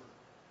 was,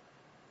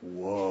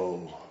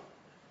 whoa,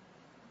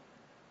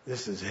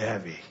 this is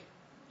heavy.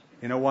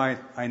 You know why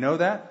I know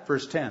that?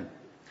 Verse 10.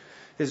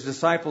 His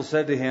disciples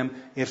said to him,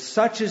 if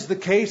such is the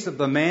case of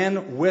the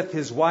man with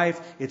his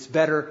wife, it's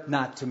better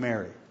not to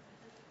marry.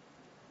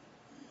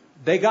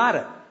 They got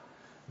it.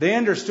 They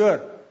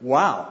understood,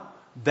 wow,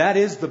 that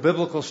is the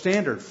biblical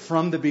standard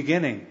from the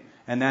beginning,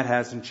 and that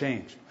hasn't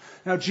changed.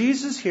 Now,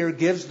 Jesus here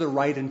gives the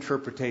right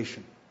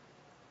interpretation.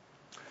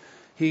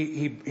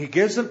 He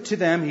gives it to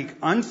them. He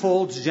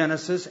unfolds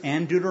Genesis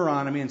and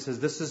Deuteronomy and says,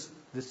 this is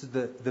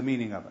the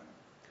meaning of it.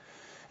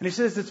 And he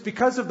says, it's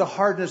because of the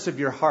hardness of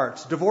your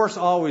hearts. Divorce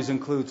always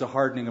includes a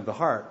hardening of the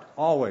heart.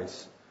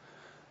 Always.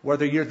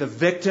 Whether you're the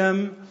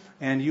victim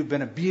and you've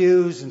been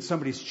abused and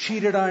somebody's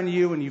cheated on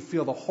you and you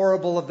feel the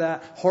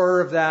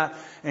horror of that,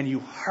 and you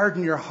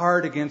harden your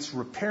heart against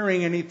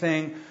repairing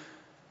anything,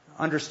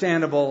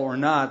 understandable or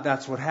not,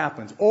 that's what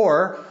happens.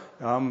 Or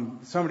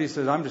somebody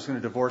says, I'm just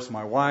going to divorce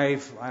my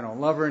wife. I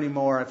don't love her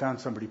anymore. I found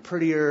somebody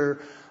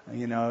prettier,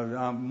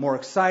 more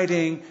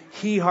exciting.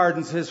 He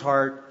hardens his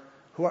heart.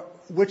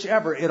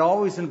 Whichever, it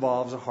always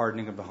involves a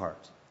hardening of the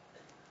heart.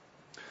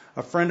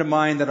 A friend of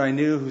mine that I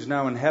knew who's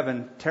now in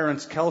heaven,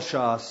 Terence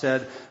Kelshaw,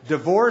 said,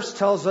 divorce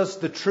tells us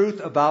the truth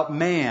about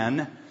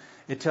man.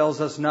 It tells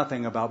us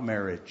nothing about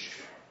marriage.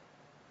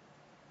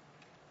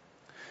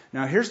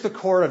 Now here's the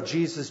core of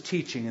Jesus'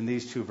 teaching in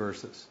these two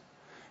verses.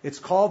 It's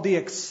called the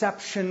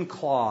exception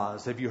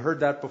clause. Have you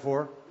heard that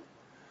before?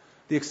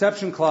 The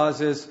exception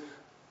clause is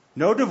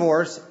no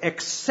divorce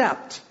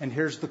except, and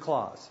here's the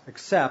clause,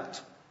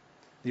 except,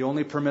 the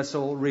only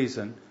permissible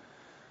reason,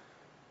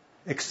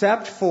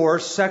 except for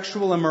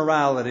sexual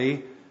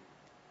immorality.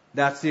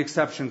 That's the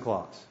exception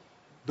clause.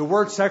 The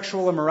word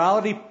sexual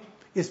immorality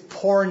is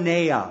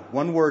porneia,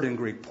 one word in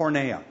Greek,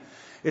 porneia.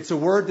 It's a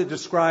word that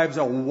describes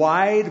a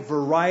wide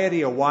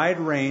variety, a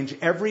wide range,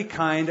 every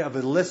kind of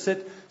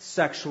illicit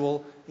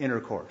sexual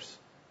intercourse.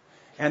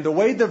 And the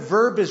way the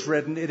verb is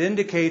written, it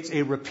indicates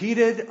a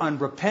repeated,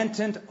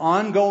 unrepentant,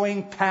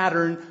 ongoing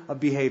pattern of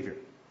behavior.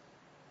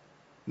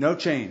 No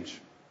change.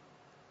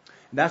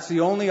 That's the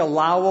only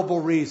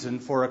allowable reason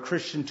for a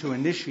Christian to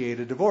initiate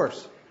a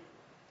divorce.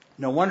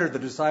 No wonder the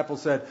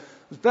disciples said,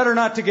 it's better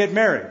not to get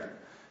married.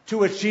 To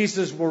which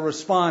Jesus will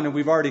respond, and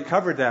we've already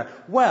covered that.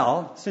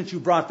 Well, since you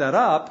brought that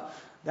up,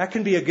 that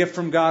can be a gift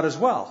from God as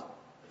well,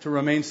 to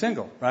remain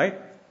single, right?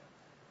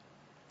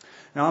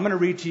 Now I'm going to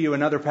read to you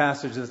another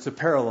passage that's a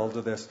parallel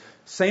to this.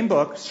 Same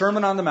book,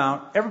 Sermon on the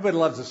Mount. Everybody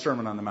loves the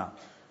Sermon on the Mount.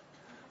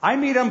 I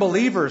meet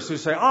unbelievers who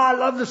say, I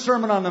love the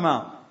Sermon on the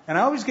Mount. And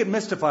I always get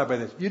mystified by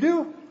this. You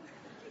do?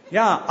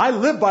 Yeah, I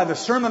live by the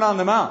Sermon on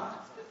the Mount.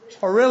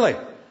 Oh, really?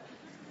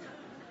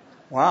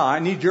 Wow, I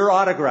need your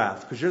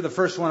autograph because you're the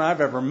first one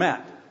I've ever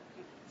met.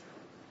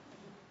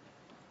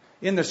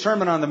 In the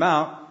Sermon on the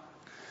Mount,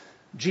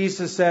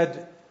 Jesus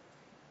said,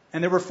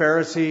 and there were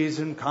Pharisees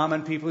and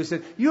common people, he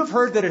said, you have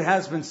heard that it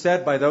has been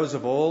said by those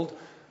of old,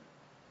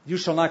 you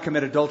shall not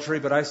commit adultery,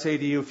 but I say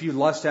to you, if you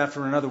lust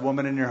after another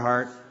woman in your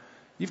heart,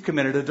 you've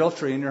committed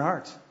adultery in your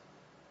heart.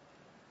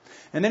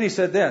 And then he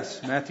said this,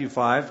 Matthew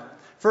 5,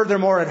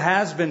 furthermore, it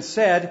has been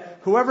said,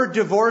 whoever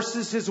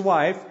divorces his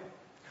wife,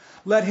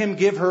 let him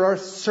give her a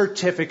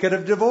certificate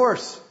of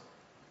divorce.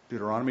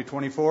 Deuteronomy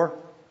 24.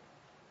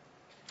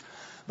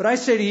 But I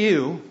say to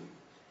you,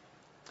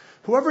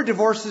 whoever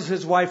divorces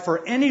his wife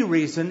for any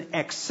reason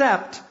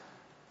except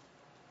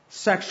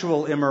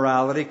sexual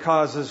immorality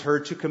causes her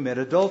to commit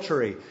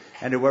adultery.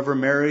 And whoever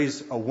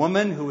marries a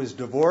woman who is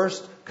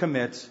divorced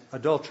commits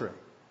adultery.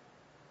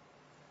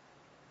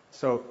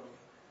 So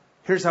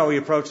here's how he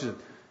approaches it.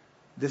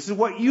 This is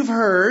what you've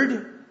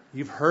heard.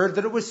 You've heard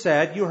that it was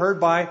said. You heard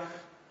by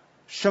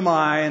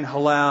Shammai and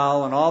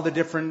Hillel and all the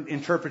different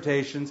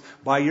interpretations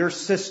by your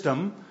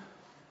system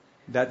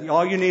that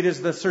all you need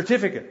is the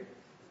certificate.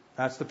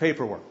 That's the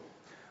paperwork.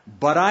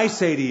 But I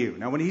say to you.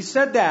 Now when he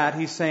said that,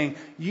 he's saying,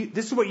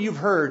 this is what you've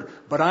heard,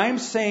 but I'm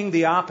saying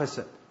the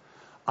opposite.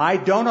 I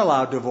don't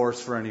allow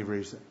divorce for any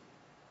reason.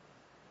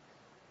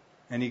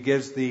 And he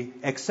gives the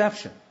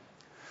exception.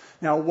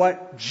 Now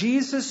what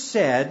Jesus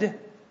said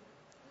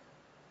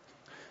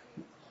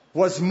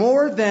was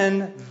more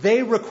than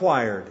they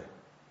required,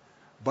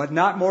 but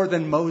not more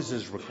than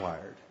Moses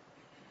required.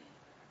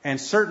 And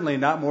certainly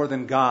not more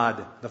than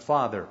God the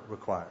Father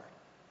required.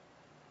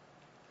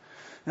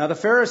 Now the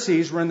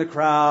Pharisees were in the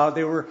crowd.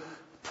 They were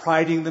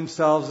priding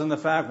themselves in the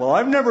fact, well,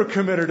 I've never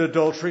committed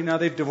adultery. Now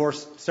they've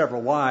divorced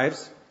several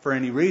wives for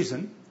any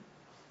reason.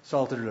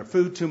 Salted their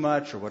food too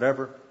much or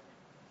whatever.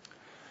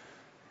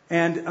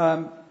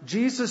 And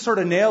Jesus sort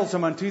of nails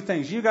them on two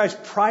things. You guys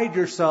pride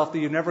yourself that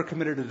you've never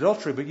committed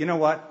adultery, but you know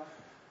what?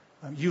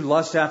 You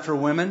lust after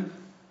women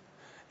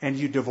and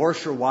you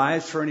divorce your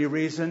wives for any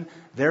reason.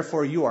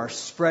 Therefore, you are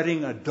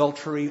spreading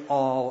adultery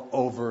all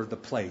over the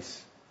place.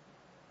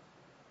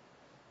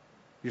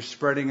 You're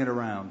spreading it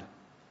around.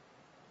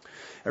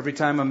 Every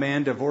time a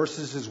man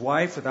divorces his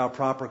wife without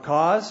proper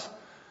cause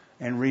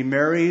and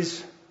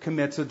remarries,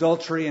 commits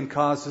adultery and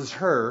causes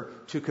her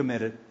to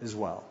commit it as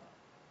well.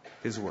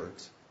 His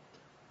words.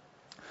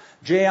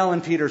 J.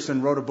 Allen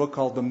Peterson wrote a book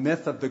called The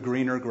Myth of the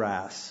Greener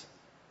Grass.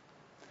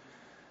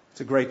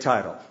 It's a great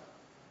title.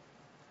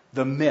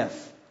 The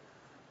Myth.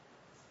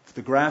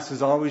 The grass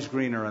is always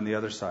greener on the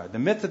other side. The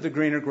myth of the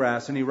greener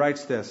grass. And he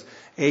writes this.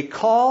 A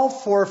call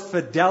for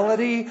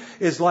fidelity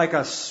is like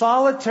a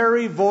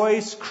solitary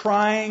voice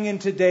crying in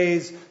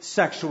today's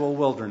sexual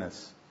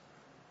wilderness.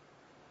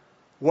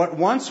 What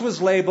once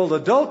was labeled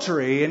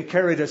adultery and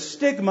carried a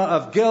stigma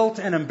of guilt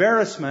and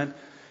embarrassment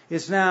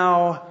is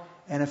now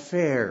an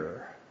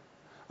affair.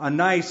 A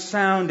nice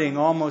sounding,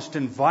 almost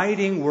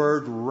inviting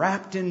word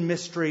wrapped in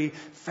mystery,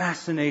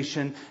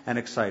 fascination, and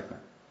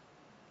excitement.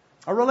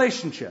 A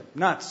relationship,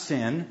 not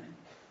sin.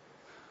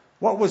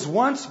 What was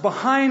once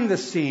behind the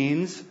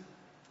scenes,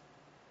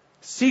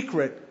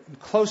 secret and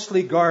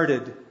closely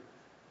guarded,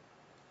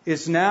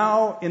 is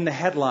now in the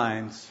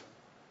headlines.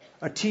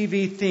 A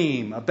TV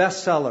theme, a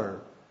bestseller,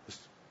 as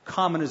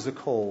common as the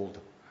cold.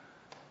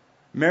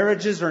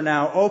 Marriages are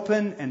now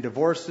open and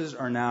divorces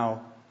are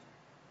now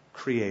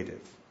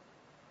creative.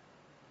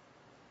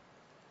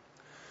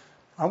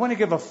 I want to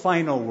give a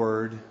final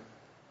word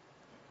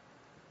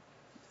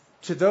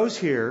to those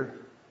here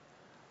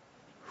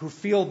who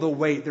feel the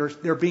weight.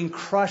 They're being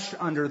crushed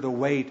under the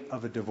weight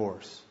of a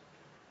divorce.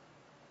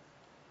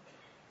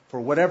 For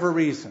whatever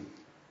reason.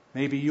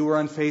 Maybe you were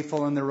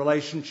unfaithful in the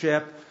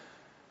relationship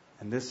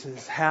and this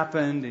has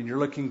happened and you're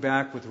looking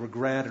back with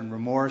regret and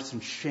remorse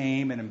and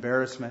shame and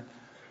embarrassment.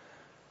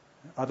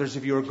 Others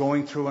of you are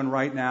going through one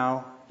right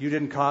now. You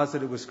didn't cause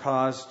it. It was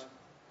caused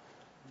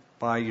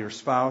by your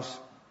spouse.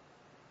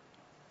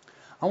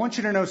 I want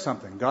you to know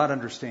something. God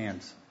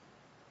understands.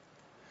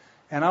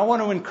 And I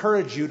want to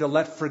encourage you to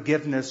let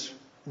forgiveness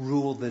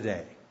rule the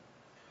day.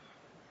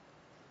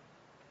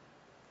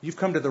 You've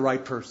come to the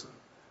right person.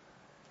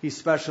 He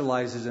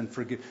specializes in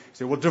forgiveness. You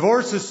say, well,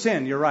 divorce is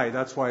sin. You're right.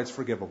 That's why it's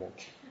forgivable.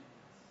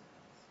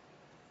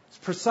 It's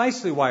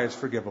precisely why it's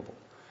forgivable.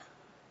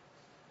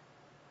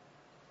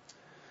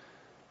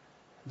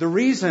 The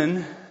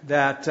reason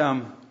that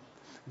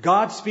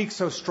God speaks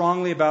so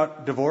strongly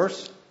about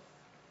divorce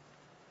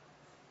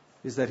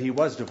is that He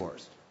was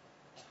divorced.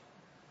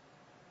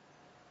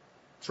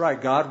 That's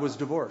right, God was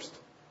divorced.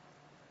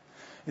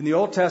 In the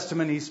Old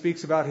Testament, He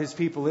speaks about His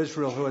people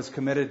Israel who has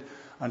committed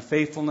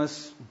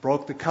unfaithfulness,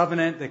 broke the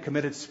covenant, they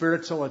committed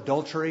spiritual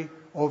adultery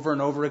over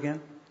and over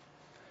again.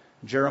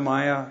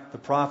 Jeremiah, the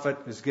prophet,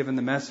 is given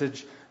the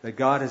message that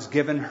God has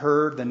given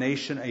her, the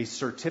nation, a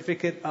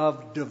certificate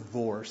of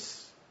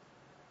divorce.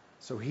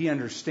 So he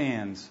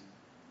understands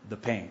the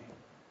pain.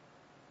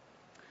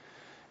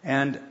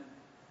 And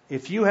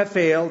if you have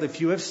failed,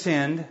 if you have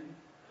sinned,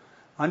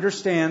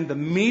 understand the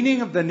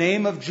meaning of the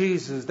name of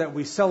Jesus that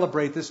we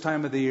celebrate this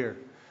time of the year.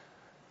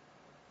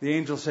 The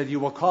angel said,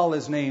 you will call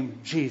His name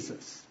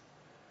Jesus,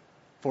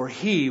 for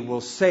He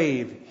will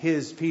save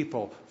His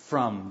people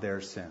from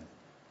their sin.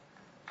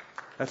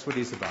 That's what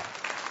He's about.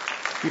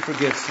 He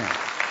forgives sin.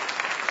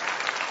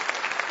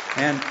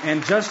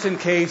 And just in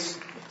case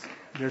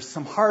there's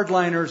some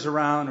hardliners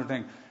around who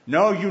think,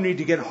 no, you need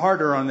to get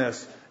harder on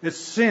this. It's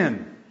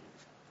sin.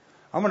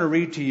 I'm going to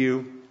read to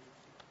you.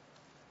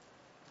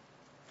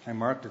 I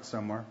marked it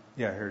somewhere.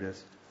 Yeah, here it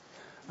is.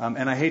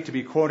 And I hate to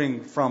be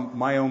quoting from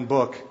my own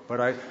book,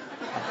 but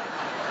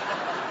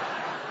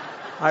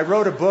I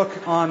wrote a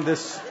book on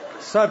this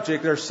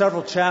subject. There are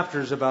several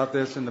chapters about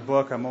this in the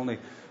book. I'm only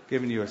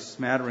giving you a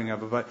smattering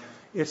of it, but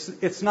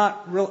it's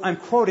not real. I'm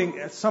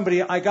quoting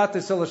somebody. I got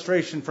this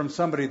illustration from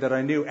somebody that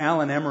I knew,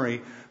 Alan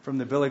Emery from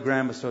the Billy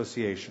Graham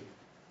Association.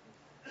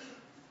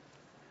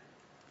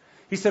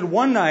 He said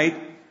one night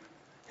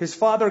his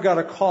father got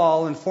a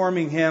call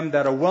informing him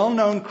that a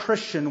well-known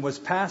Christian was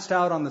passed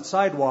out on the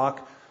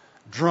sidewalk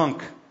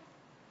drunk.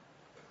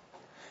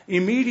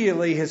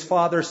 Immediately his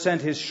father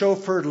sent his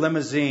chauffeured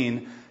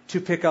limousine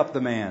to pick up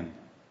the man.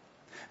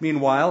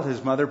 Meanwhile,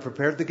 his mother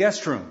prepared the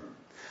guest room.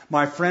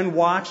 My friend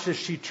watched as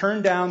she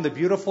turned down the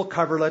beautiful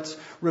coverlets,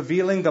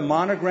 revealing the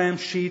monogram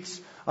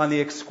sheets on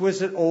the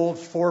exquisite old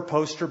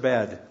 4-poster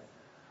bed.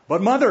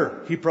 But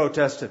mother, he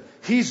protested,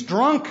 he's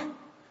drunk.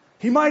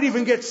 He might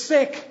even get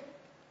sick.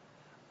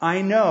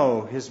 I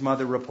know, his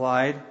mother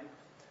replied,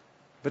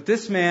 but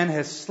this man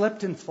has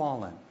slipped and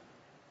fallen.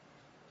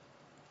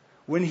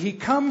 When he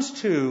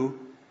comes to,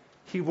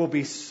 he will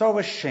be so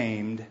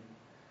ashamed.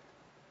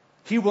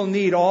 He will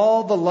need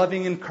all the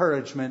loving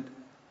encouragement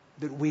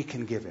that we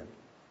can give him.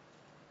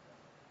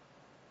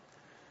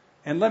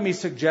 And let me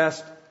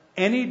suggest,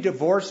 any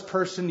divorced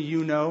person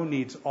you know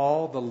needs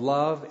all the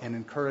love and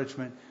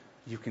encouragement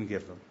you can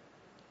give them.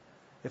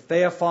 If they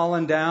have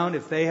fallen down,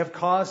 if they have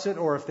caused it,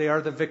 or if they are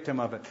the victim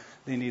of it,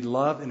 they need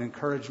love and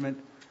encouragement,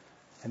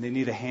 and they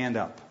need a hand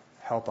up,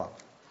 help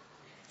up.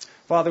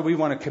 Father, we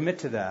want to commit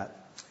to that.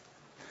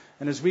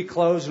 And as we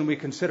close and we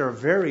consider a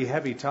very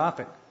heavy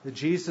topic, that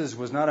Jesus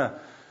was not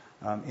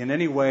in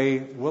any way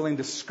willing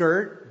to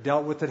skirt,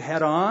 dealt with it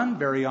head on,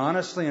 very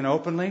honestly and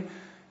openly,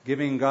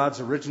 giving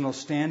God's original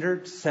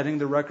standard, setting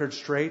the record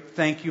straight.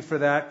 Thank you for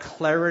that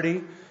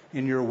clarity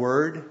in your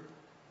word.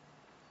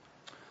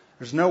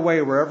 There's no way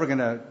we're ever going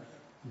to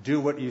do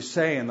what you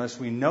say unless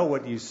we know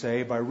what you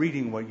say by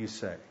reading what you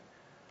say.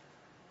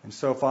 And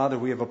so, Father,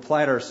 we have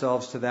applied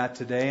ourselves to that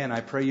today, and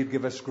I pray you'd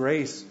give us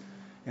grace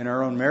in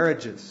our own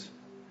marriages.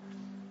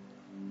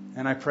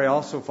 And I pray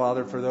also,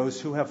 Father, for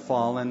those who have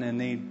fallen and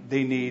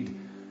they need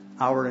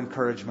our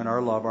encouragement,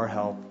 our love, our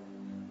help,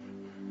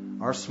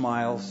 our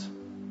smiles,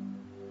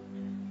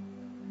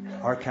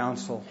 our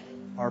counsel,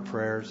 our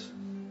prayers.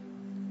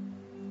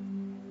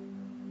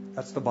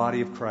 That's the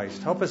body of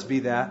Christ. Help us be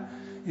that.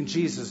 In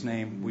Jesus'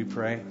 name we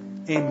pray.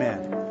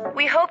 Amen.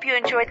 We hope you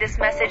enjoyed this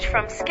message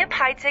from Skip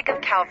Heitzig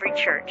of Calvary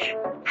Church.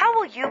 How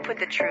will you put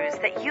the truths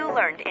that you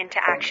learned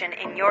into action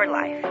in your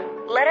life?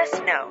 Let us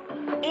know.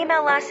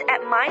 Email us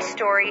at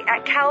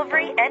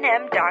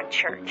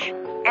mystory@calvarynm.church.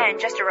 And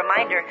just a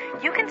reminder,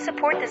 you can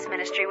support this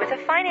ministry with a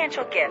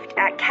financial gift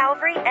at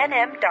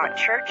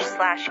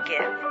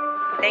calvarynm.church/give.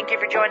 Thank you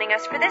for joining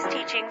us for this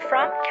teaching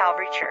from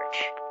Calvary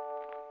Church.